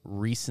couple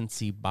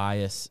recency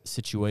bias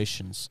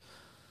situations.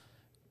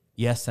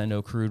 Yes, I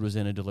know crude was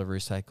in a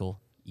delivery cycle.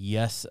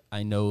 Yes,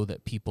 I know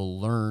that people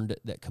learned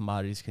that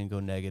commodities can go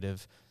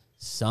negative.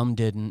 Some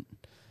didn't.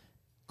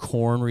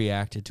 Corn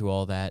reacted to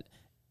all that.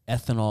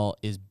 Ethanol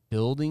is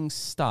building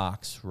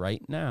stocks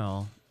right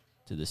now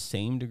to the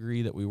same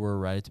degree that we were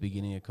right at the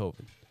beginning of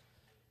COVID.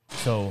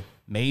 So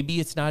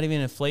maybe it's not even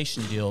an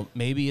inflation deal.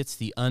 Maybe it's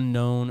the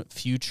unknown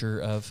future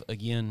of,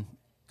 again,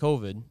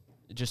 COVID,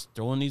 just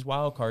throwing these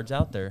wild cards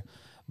out there.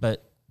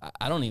 But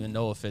I don't even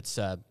know if it's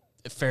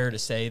fair to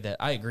say that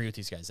I agree with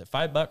these guys. At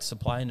 $5,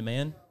 supply and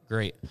demand,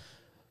 great.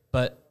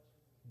 But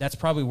that's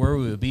probably where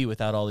we would be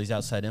without all these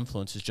outside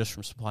influences just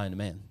from supply and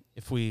demand.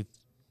 If we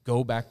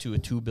go back to a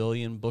 2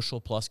 billion bushel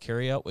plus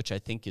carryout, which I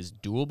think is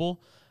doable,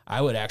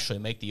 I would actually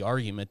make the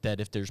argument that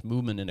if there's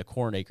movement in a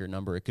corn acre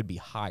number, it could be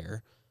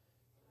higher.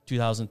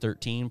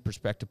 2013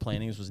 prospective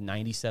plantings was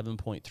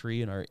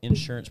 97.3, and our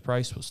insurance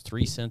price was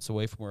 3 cents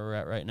away from where we're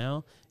at right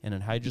now, and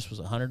anhydrous was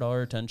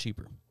 $100 a ton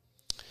cheaper.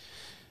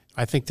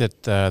 I think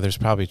that there's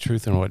probably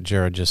truth in what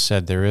Jarod just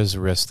said. There is a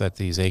risk that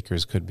these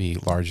acres could be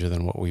larger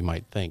than what we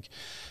might think.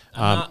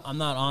 I'm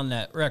not on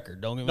that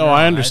record. Don't get me No, wrong.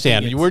 I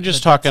understand. We're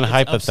just talking it's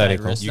upside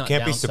hypothetical. risk, You not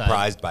can't be downside.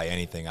 surprised by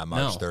anything on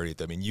March No.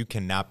 30th. I mean, you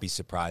cannot be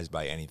surprised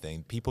by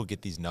anything. People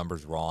get these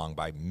numbers wrong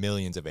by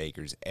millions of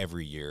acres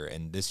every year,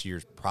 and this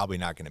year's probably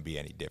not going to be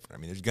any different.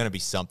 I mean, there's going to be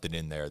something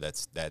in there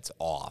that's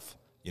off.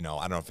 You know,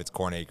 I don't know if it's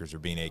corn acres or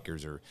bean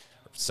acres or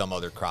some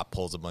other crop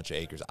pulls a bunch of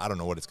acres. I don't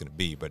know what it's going to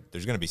be, but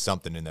there's going to be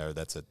something in there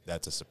that's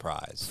a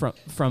surprise.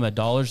 From a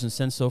dollars and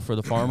cents, though, for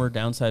the farmer,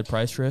 downside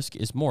price risk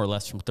is more or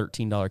less from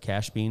 $13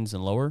 cash beans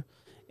and lower,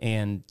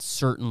 and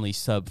certainly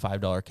sub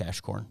 $5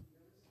 cash corn.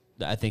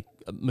 I think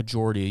a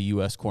majority of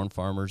U.S. corn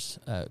farmers,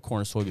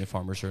 corn and soybean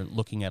farmers, are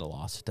looking at a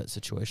loss at that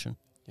situation.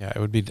 Yeah, it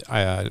would be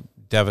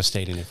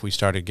devastating if we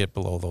started to get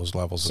below those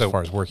levels as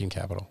far as working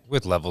capital.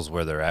 With levels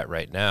where they're at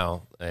right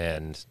now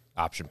and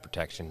option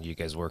protection, you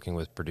guys working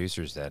with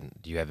producers then,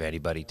 do you have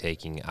anybody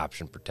taking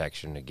option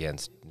protection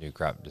against new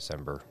crop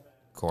December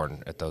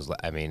corn at those?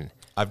 I mean,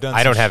 I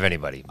don't have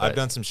anybody. I've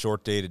done some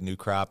short-dated new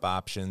crop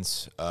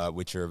options,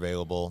 which are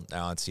available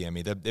now on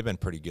CME. They've been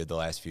pretty good the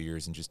last few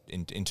years, and just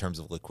in terms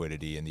of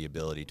liquidity and the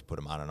ability to put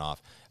them on and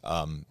off.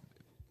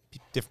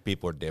 Different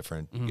people are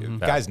different. Mm-hmm.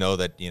 Guys know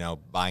that, you know,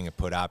 buying a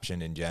put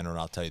option in general, and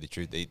I'll tell you the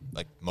truth, they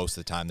like most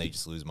of the time they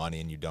just lose money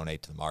and you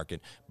donate to the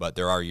market. But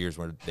there are years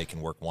where they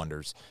can work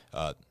wonders.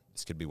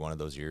 This could be one of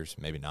those years,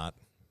 maybe not.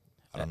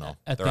 I don't know.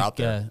 I They're think, out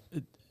there.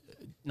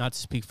 Not to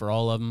speak for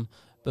all of them,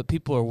 but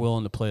people are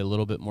willing to play a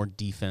little bit more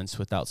defense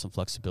without some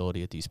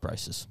flexibility at these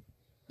prices.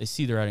 They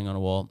see the writing on the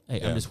wall.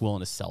 Hey, I'm just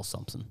willing to sell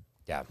something.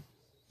 Yeah.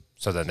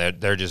 So then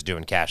they're just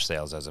doing cash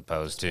sales as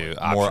opposed to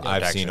option More.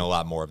 protection. I've seen a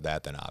lot more of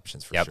that than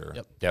options for sure.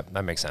 Yep,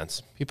 that makes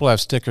sense. People have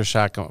sticker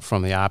shock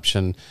from the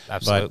option.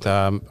 Absolutely.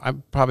 But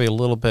I'm probably a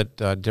little bit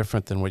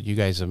different than what you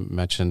guys have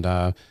mentioned.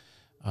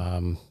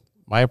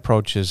 My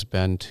approach has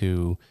been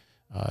to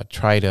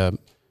try to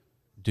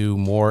do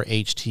more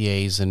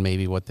HTAs than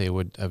maybe what they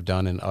would have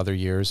done in other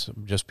years,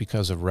 just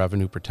because of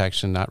revenue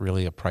protection, not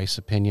really a price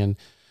opinion.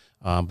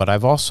 But I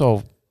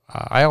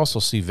also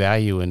see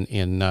value in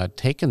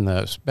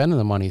spending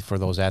the money for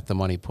those at the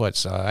money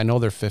puts. I know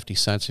they're 50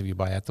 cents if you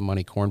buy at the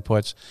money corn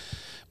puts,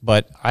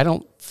 but I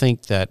don't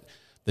think that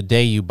the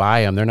day you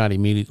buy them, they're not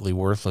immediately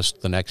worthless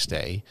the next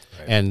day.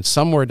 Right. And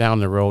somewhere down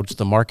the road,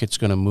 the market's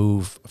going to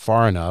move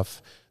far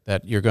enough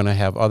that you're going to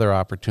have other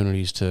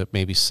opportunities to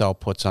maybe sell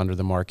puts under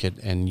the market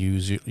and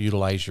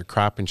utilize your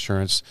crop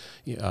insurance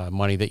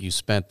money that you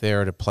spent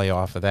there to play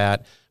off of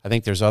that. I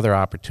think there's other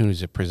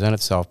opportunities that present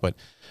itself, but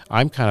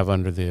I'm kind of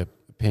under the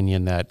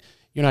opinion that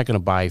you're not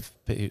going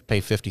to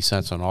pay 50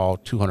 cents on all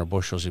 200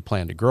 bushels you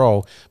plan to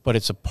grow, but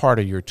it's a part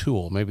of your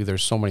tool. Maybe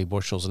there's so many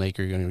bushels an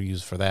acre you're going to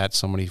use for that,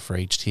 so many for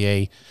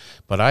HTA.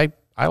 But I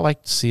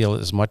like to see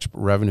as much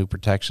revenue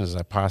protection as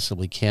I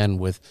possibly can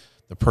with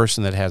the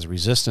person that has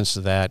resistance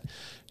to that,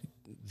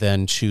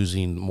 then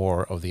choosing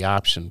more of the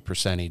option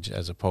percentage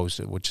as opposed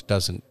to which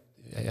doesn't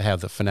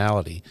have the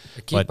finality.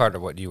 The key part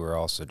of what you were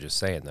also just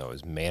saying though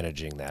is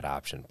managing that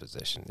option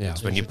position. Yeah.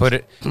 It's when you put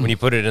it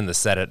in the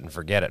set it and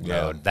forget it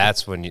mode.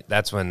 That's when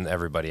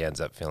everybody ends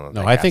up feeling.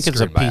 No, I think it's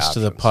a piece to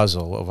the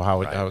puzzle of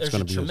how it's going to be.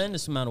 There's a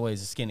tremendous amount of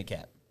ways to skin a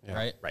cat,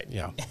 right? Right.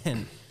 Yeah.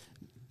 And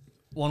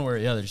one way or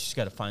the other, you just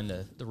got to find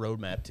the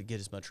roadmap to get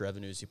as much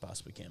revenue as you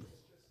possibly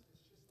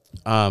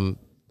can.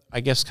 I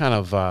guess kind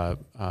of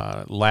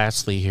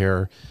lastly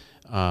here,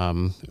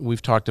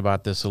 we've talked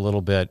about this a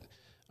little bit.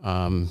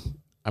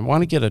 I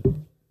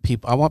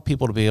want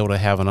people to be able to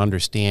have an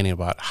understanding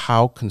about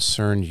how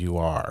concerned you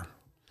are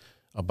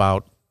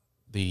about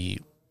the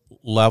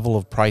level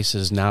of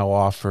prices now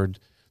offered,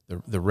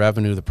 the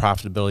revenue, the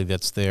profitability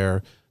that's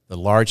there, the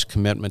large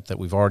commitment that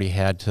we've already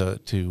had to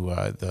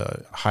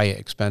the high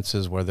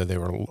expenses, whether they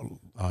were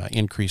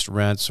increased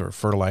rents or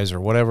fertilizer,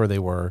 whatever they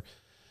were,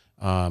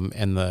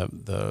 and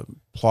the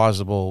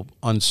plausible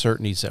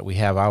uncertainties that we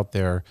have out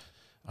there.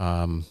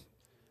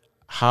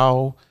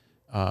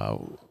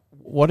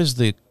 What is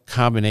the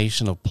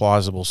combination of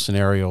plausible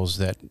scenarios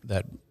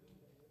that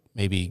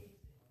maybe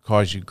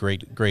cause you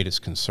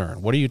greatest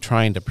concern? What are you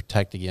trying to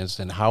protect against,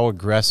 and how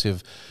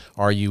aggressive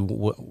are you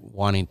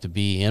wanting to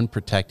be in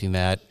protecting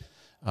that,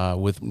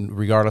 with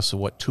regardless of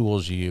what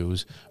tools you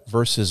use,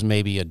 versus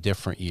maybe a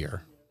different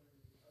year?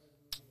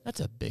 That's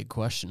a big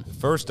question.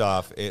 First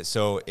off,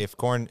 so if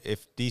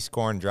D's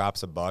corn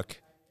drops $1,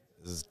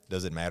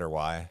 does it matter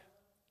why?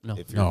 No.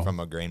 If you're from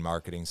a grain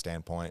marketing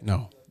standpoint?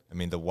 No. I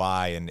mean, the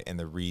why and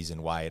the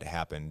reason why it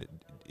happened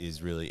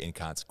is really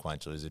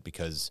inconsequential. Is it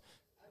because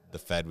the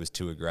Fed was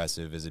too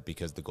aggressive? Is it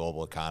because the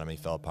global economy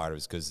fell apart?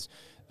 Is it because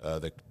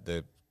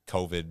the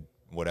COVID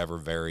whatever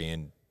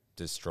variant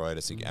destroyed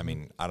us? I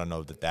mean, I don't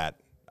know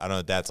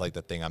that's like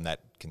the thing I'm that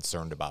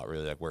concerned about,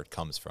 really, like where it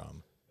comes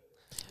from.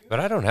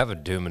 But I don't have a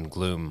doom and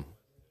gloom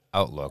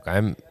outlook.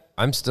 I'm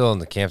still in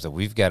the camp that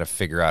we've got to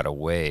figure out a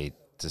way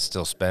to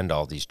still spend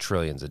all these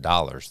trillions of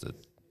dollars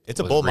It's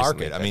a was bull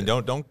recently market. I mean,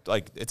 vetted. don't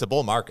like. It's a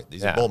bull market.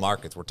 These Yeah. are bull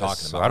markets we're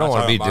talking So about. I don't We're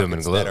not wanna be talking about doom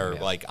and markets that gloom. are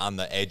Yeah. like on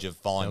the edge of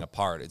falling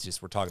apart. It's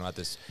just we're talking about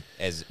this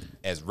as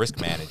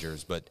risk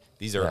managers, but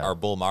these are our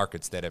bull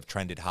markets that have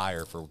trended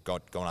higher for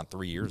going on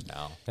 3 years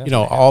now. You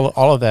know,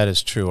 all of that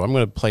is true. I'm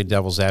going to play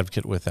devil's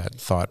advocate with that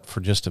thought for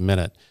just a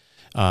minute.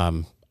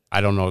 I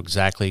don't know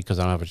exactly because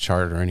I don't have a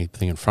chart or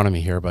anything in front of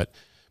me here, but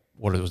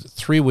what it was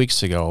 3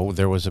 weeks ago,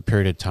 there was a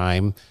period of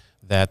time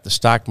that the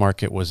stock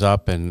market was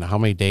up, and how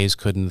many days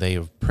couldn't they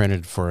have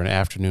printed for an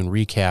afternoon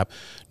recap?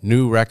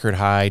 New record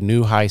high,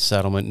 new high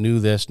settlement, new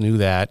this, new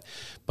that.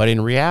 But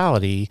in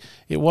reality,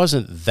 it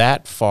wasn't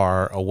that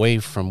far away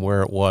from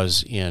where it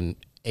was in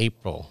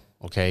April.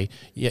 Okay,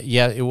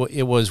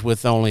 it was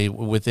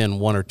within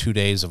 1 or 2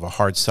 days of a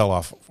hard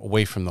sell-off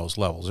away from those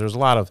levels. There's a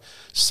lot of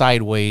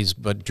sideways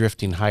but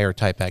drifting higher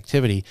type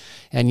activity,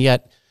 and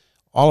yet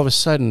all of a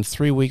sudden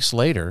 3 weeks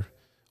later,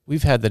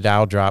 we've had the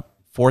Dow drop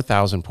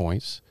 4,000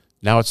 points.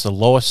 Now it's the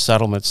lowest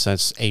settlement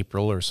since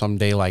April or some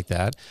day like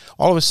that.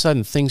 All of a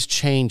sudden things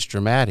change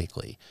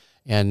dramatically.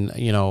 And,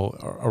 you know,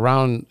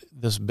 around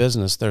this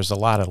business, there's a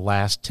lot of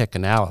last tick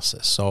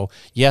analysis. So,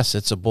 yes,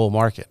 it's a bull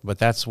market, but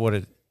that's what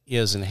it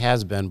is and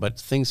has been. But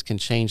things can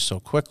change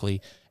so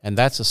quickly, and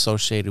that's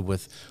associated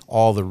with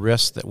all the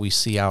risks that we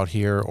see out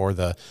here or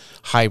the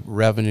high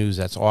revenues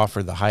that's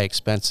offered, the high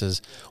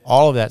expenses.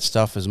 All of that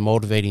stuff is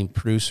motivating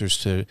producers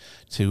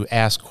to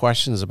ask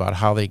questions about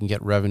how they can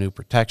get revenue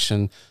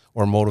protection,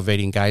 or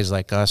motivating guys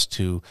like us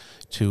to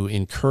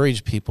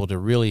encourage people to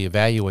really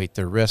evaluate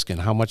their risk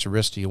and how much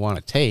risk do you want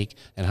to take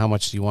and how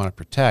much do you want to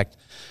protect.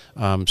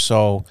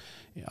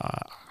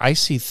 I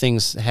see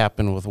things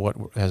happen with what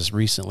has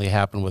recently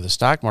happened with the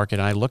stock market,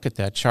 and I look at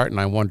that chart and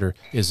I wonder,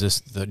 is this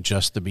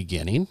just the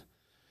beginning?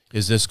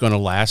 Is this going to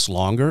last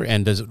longer?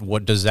 And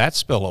what does that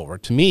spill over?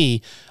 To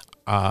me,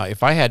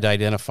 if I had to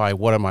identify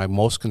what am I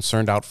most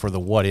concerned about for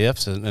the what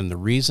ifs and the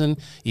reason,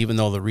 even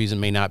though the reason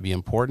may not be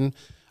important,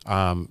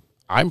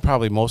 I'm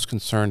probably most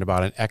concerned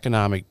about an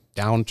economic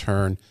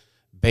downturn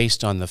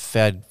based on the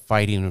Fed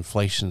fighting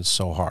inflation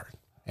so hard.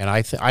 And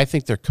I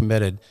think they're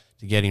committed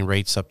to getting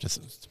rates up to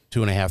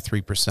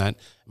 2.5%, 3%.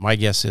 My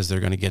guess is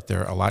they're going to get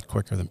there a lot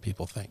quicker than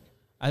people think.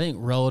 I think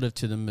relative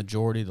to the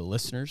majority of the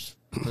listeners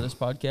for this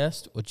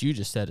podcast, what you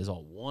just said is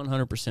all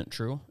 100%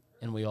 true.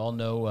 And we all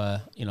know,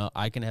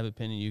 I can have an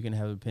opinion, you can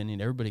have an opinion,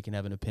 everybody can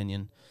have an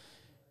opinion.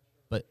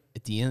 But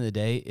at the end of the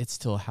day, it's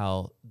still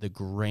how the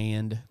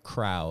grand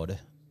crowd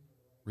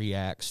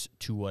reacts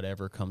to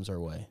whatever comes our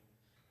way.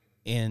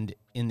 And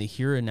in the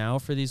here and now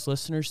for these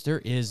listeners, there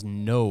is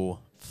no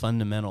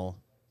fundamental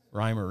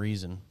rhyme or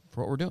reason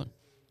for what we're doing.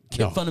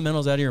 Get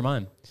fundamentals out of your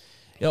mind.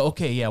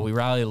 We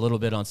rally a little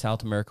bit on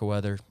South America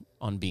weather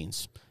on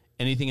beans.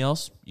 Anything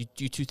else?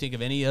 You two think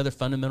of any other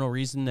fundamental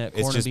reason that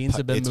corn and beans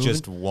have been moving? It's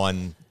just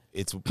one.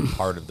 It's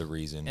part of the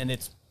reason. And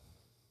it's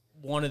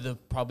one of the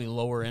probably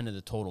lower end of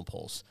the totem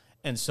poles.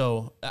 And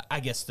so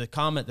I guess the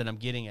comment that I'm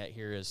getting at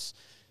here is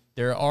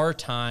there are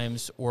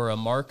times where a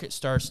market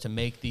starts to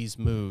make these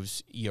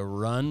moves. You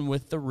run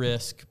with the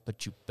risk,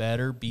 but you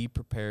better be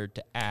prepared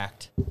to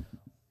act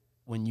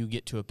when you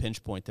get to a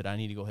pinch point that I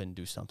need to go ahead and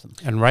do something.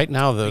 And right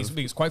now,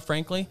 because quite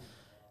frankly,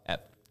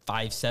 at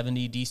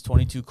 570 D's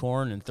 22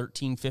 corn and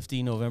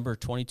 1350 November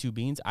 22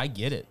 beans, I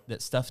get it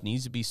that stuff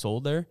needs to be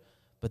sold there,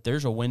 but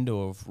there's a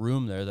window of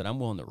room there that I'm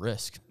willing to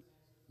risk.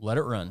 Let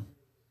it run.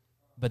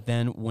 But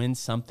then when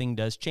something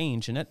does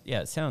change, and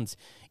it sounds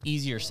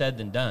easier said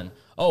than done.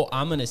 Oh,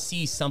 I'm going to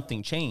see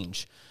something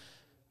change.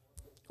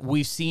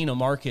 We've seen a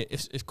market.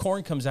 If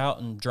corn comes out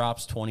and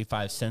drops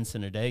 25 cents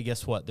in a day,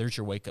 guess what? There's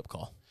your wake-up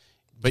call.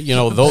 But,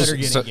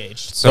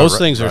 those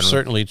things are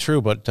certainly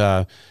true,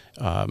 but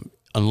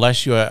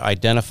unless you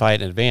identify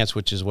it in advance,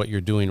 which is what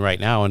you're doing right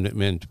now,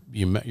 and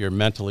you're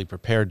mentally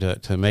prepared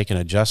to make an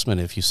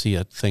adjustment if you see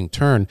a thing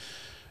turn,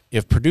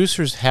 if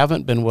producers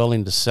haven't been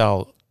willing to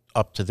sell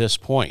up to this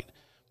point,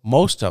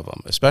 most of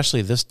them,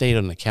 especially this date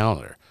on the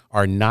calendar,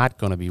 are not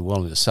going to be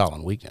willing to sell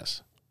on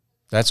weakness.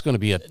 That's going to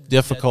be a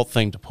difficult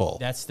thing to pull.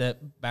 That's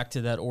back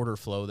to that order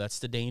flow. That's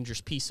the dangerous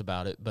piece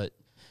about it. But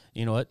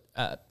you know what?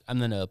 I'm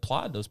going to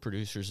applaud those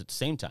producers at the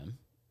same time,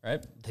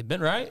 right? They've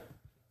been right?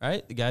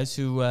 The guys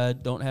who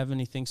don't have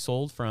anything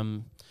sold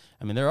from,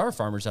 there are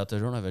farmers out there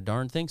who don't have a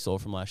darn thing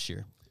sold from last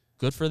year.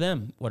 Good for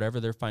them. Whatever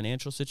their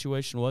financial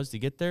situation was to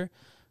get there,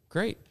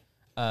 great.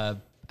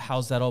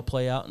 How's that all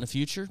play out in the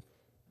future?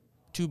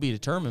 To be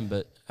determined,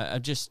 but I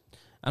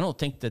don't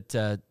think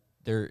that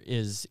there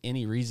is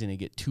any reason to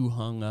get too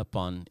hung up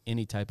on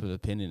any type of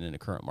opinion in the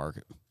current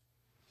market.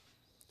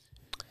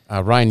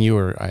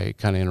 Ryan, I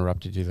kind of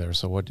interrupted you there.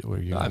 So what were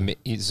you?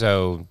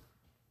 So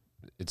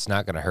it's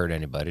not going to hurt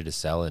anybody to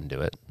sell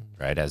into it,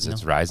 right? As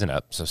it's rising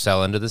up, so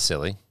sell into the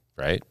silly,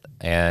 right?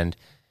 And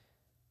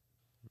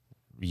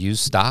use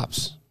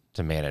stops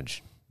to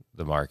manage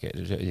the market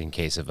in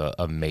case of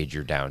a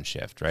major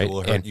downshift, right? It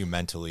will hurt you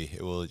mentally.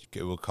 It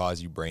will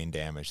cause you brain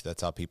damage.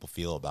 That's how people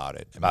feel about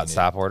it.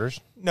 Stop orders?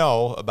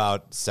 No,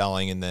 about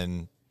selling and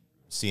then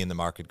seeing the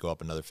market go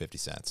up another 50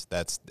 cents.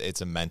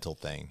 It's a mental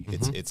thing.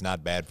 Mm-hmm. It's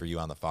not bad for you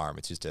on the farm.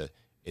 It's just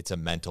it's a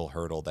mental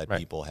hurdle that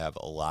people have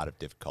a lot of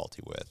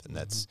difficulty with, and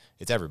it's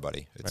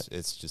everybody.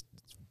 It's just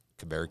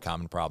a very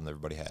common problem that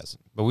everybody has.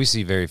 But we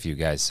see very few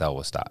guys sell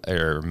with stop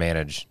or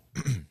manage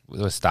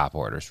with stop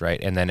orders, right?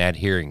 And then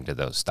adhering to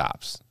those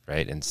stops,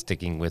 right? And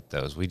sticking with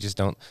those. We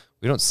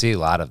don't see a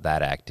lot of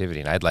that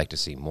activity, and I'd like to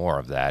see more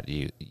of that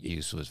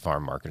use with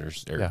farm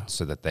marketers,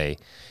 so that they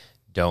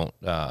don't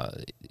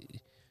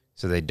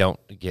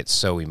get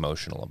so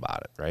emotional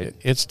about it, right?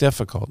 It's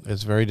difficult.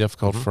 It's very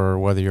difficult for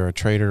whether you're a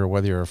trader or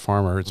whether you're a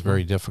farmer. It's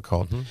very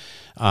difficult.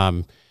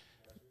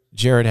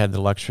 Jarod had the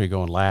luxury of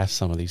going last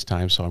some of these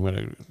times, so I'm going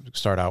to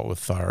start out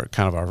with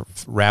our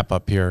wrap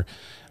up here.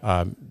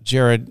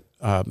 Jarod,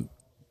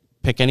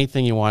 pick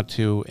anything you want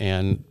to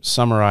and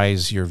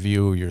summarize your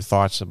view, your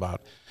thoughts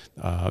about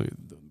the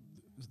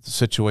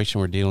situation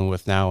we're dealing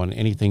with now, and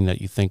anything that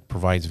you think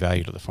provides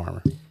value to the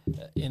farmer.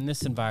 In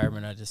this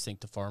environment, I just think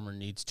the farmer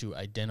needs to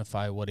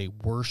identify what a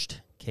worst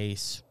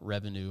case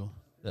revenue,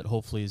 that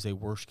hopefully is a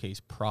worst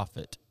case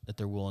profit that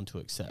they're willing to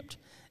accept,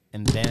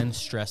 and then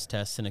stress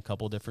test in a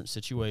couple different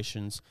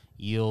situations: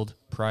 yield,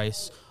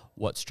 price,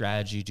 what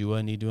strategy do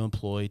I need to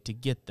employ to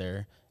get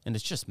there. And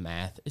it's just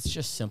math. It's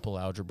just simple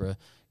algebra.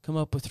 Come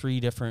up with 3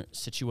 different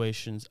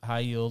situations: high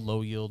yield,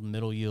 low yield,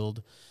 middle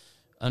yield.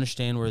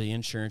 Understand where the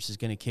insurance is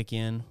going to kick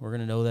in. We're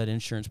going to know that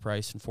insurance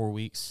price in 4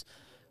 weeks.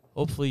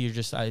 Hopefully you're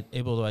just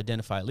able to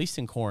identify, at least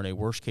in corn, a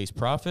worst-case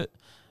profit.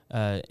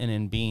 And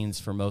in beans,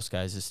 for most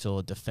guys, is still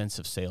a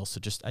defensive sale. So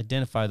just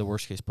identify the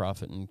worst-case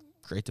profit and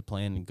create the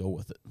plan and go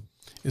with it.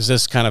 Is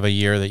this kind of a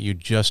year that you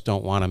just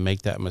don't want to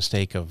make that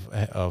mistake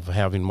of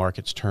having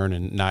markets turn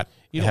and not?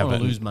 You don't want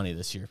to lose money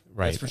this year.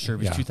 Right. That's for sure,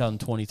 because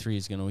 2023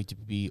 is going to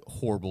be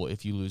horrible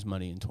if you lose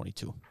money in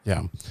 22.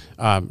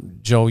 Yeah.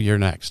 Joe, you're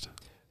next.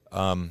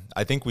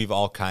 I think we've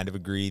all kind of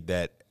agreed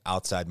that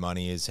outside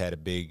money has had a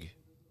big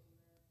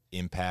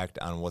impact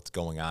on what's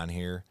going on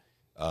here,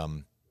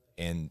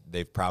 and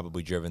they've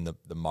probably driven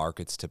the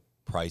markets to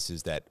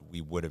prices that we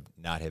would have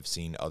not have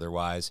seen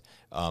otherwise.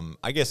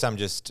 I guess I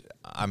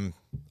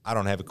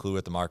don't have a clue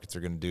what the markets are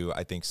going to do.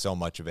 I think so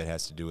much of it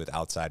has to do with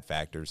outside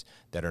factors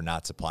that are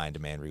not supply and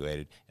demand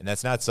related, and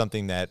that's not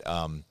something that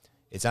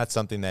it's not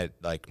something that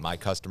like my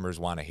customers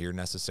want to hear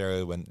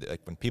necessarily. When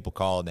people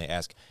call and they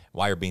ask,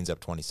 why are beans up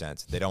 20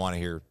 cents? They don't want to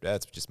hear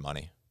that's just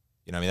money.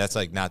 You know what I mean? That's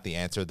like not the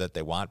answer that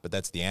they want, but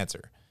that's the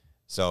answer.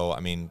 So, I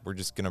mean, we're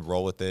just going to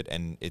roll with it,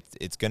 and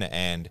it's going to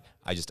end.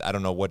 I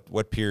don't know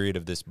what period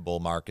of this bull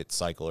market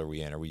cycle are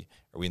we in? Are we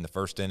in the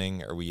first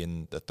inning? Are we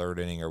in the third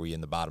inning? Are we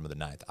in the bottom of the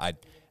ninth?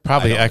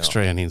 Probably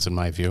extra innings in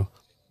my view.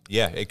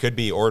 Yeah, it could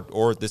be,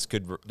 or this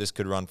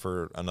could run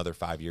for another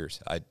 5 years.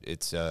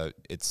 It's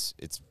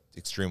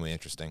extremely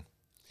interesting.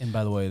 And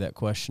by the way, that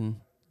question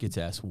gets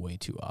asked way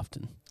too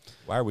often.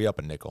 Why are we up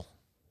a nickel?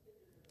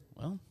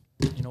 Well,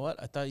 you know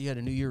what? I thought you had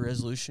a New Year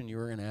resolution. You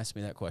were going to ask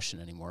me that question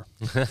anymore.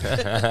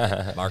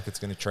 Market's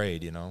going to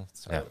trade,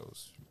 That's how it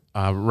goes.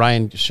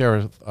 Ryan,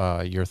 share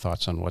your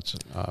thoughts on what's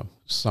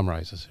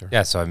summarizes here.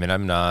 Yeah, so I mean,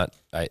 I'm not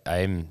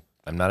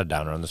a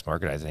downer on this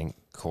market. I think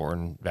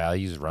corn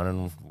values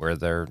running where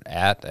they're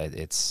at.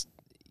 It's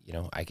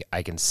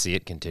I can see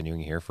it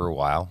continuing here for a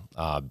while.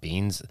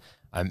 Beans.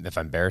 If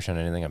I'm bearish on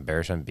anything, I'm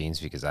bearish on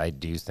beans, because I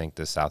do think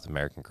the South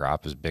American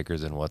crop is bigger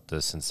than what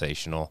the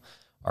sensational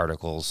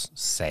articles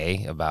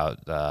say about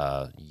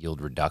yield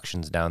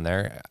reductions down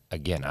there.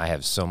 Again, I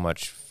have so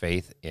much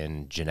faith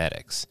in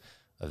genetics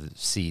of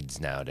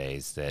seeds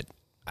nowadays that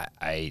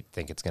I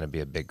think it's going to be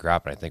a big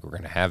crop, and I think we're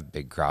going to have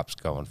big crops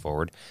going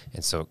forward.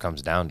 And so it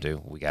comes down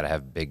to we got to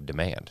have big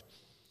demand.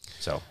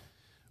 So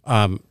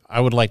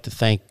I would like to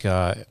thank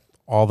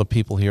all the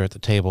people here at the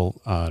table,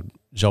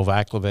 Joe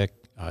Vaclavik,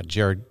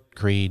 Jarod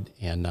Creed,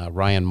 and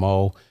Ryan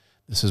Moe.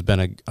 This has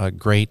been a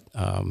great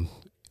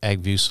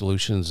AgView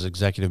Solutions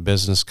Executive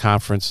Business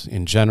Conference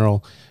in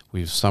general.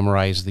 We've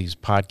summarized these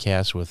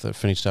podcasts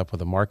finished up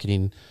with a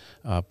marketing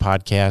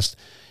podcast.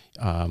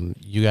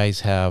 You guys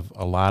have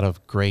a lot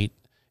of great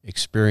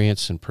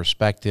experience and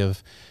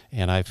perspective,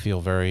 and I feel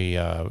very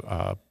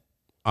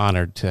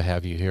honored to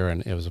have you here,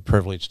 and it was a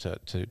privilege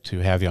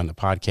to have you on the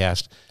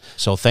podcast.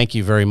 So thank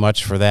you very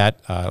much for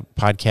that,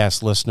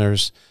 podcast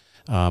listeners.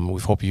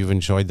 We hope you've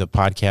enjoyed the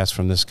podcast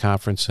from this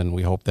conference, and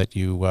we hope that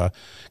you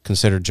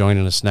consider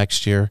joining us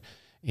next year.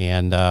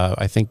 And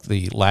I think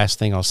the last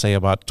thing I'll say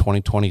about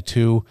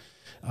 2022,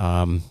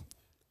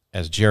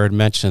 as Jarod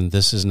mentioned,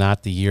 this is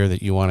not the year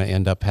that you want to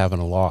end up having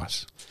a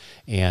loss.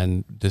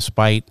 And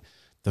despite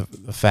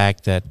the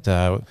fact that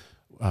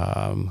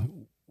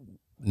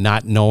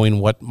not knowing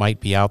what might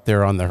be out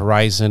there on the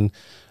horizon,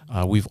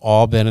 we've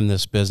all been in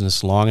this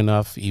business long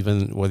enough,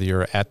 even whether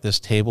you're at this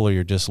table or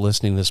you're just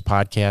listening to this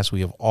podcast, we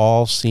have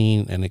all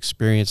seen and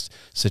experienced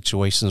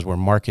situations where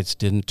markets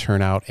didn't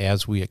turn out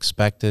as we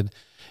expected.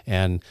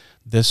 And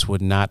this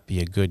would not be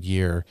a good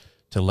year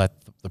to let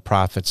the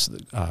profits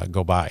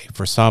go by.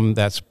 For some,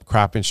 that's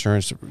crop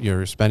insurance.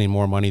 You're spending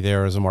more money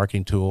there as a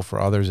marketing tool. For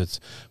others, it's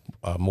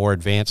more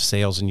advanced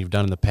sales than you've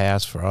done in the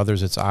past. For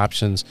others, it's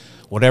options.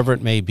 Whatever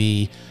it may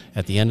be,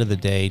 at the end of the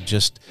day,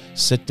 just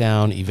sit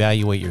down,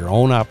 evaluate your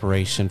own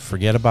operation,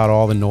 forget about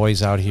all the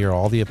noise out here,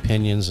 all the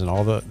opinions and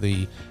all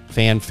the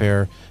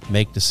fanfare,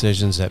 make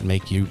decisions that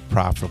make you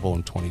profitable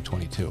in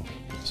 2022.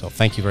 So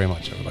thank you very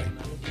much, everybody.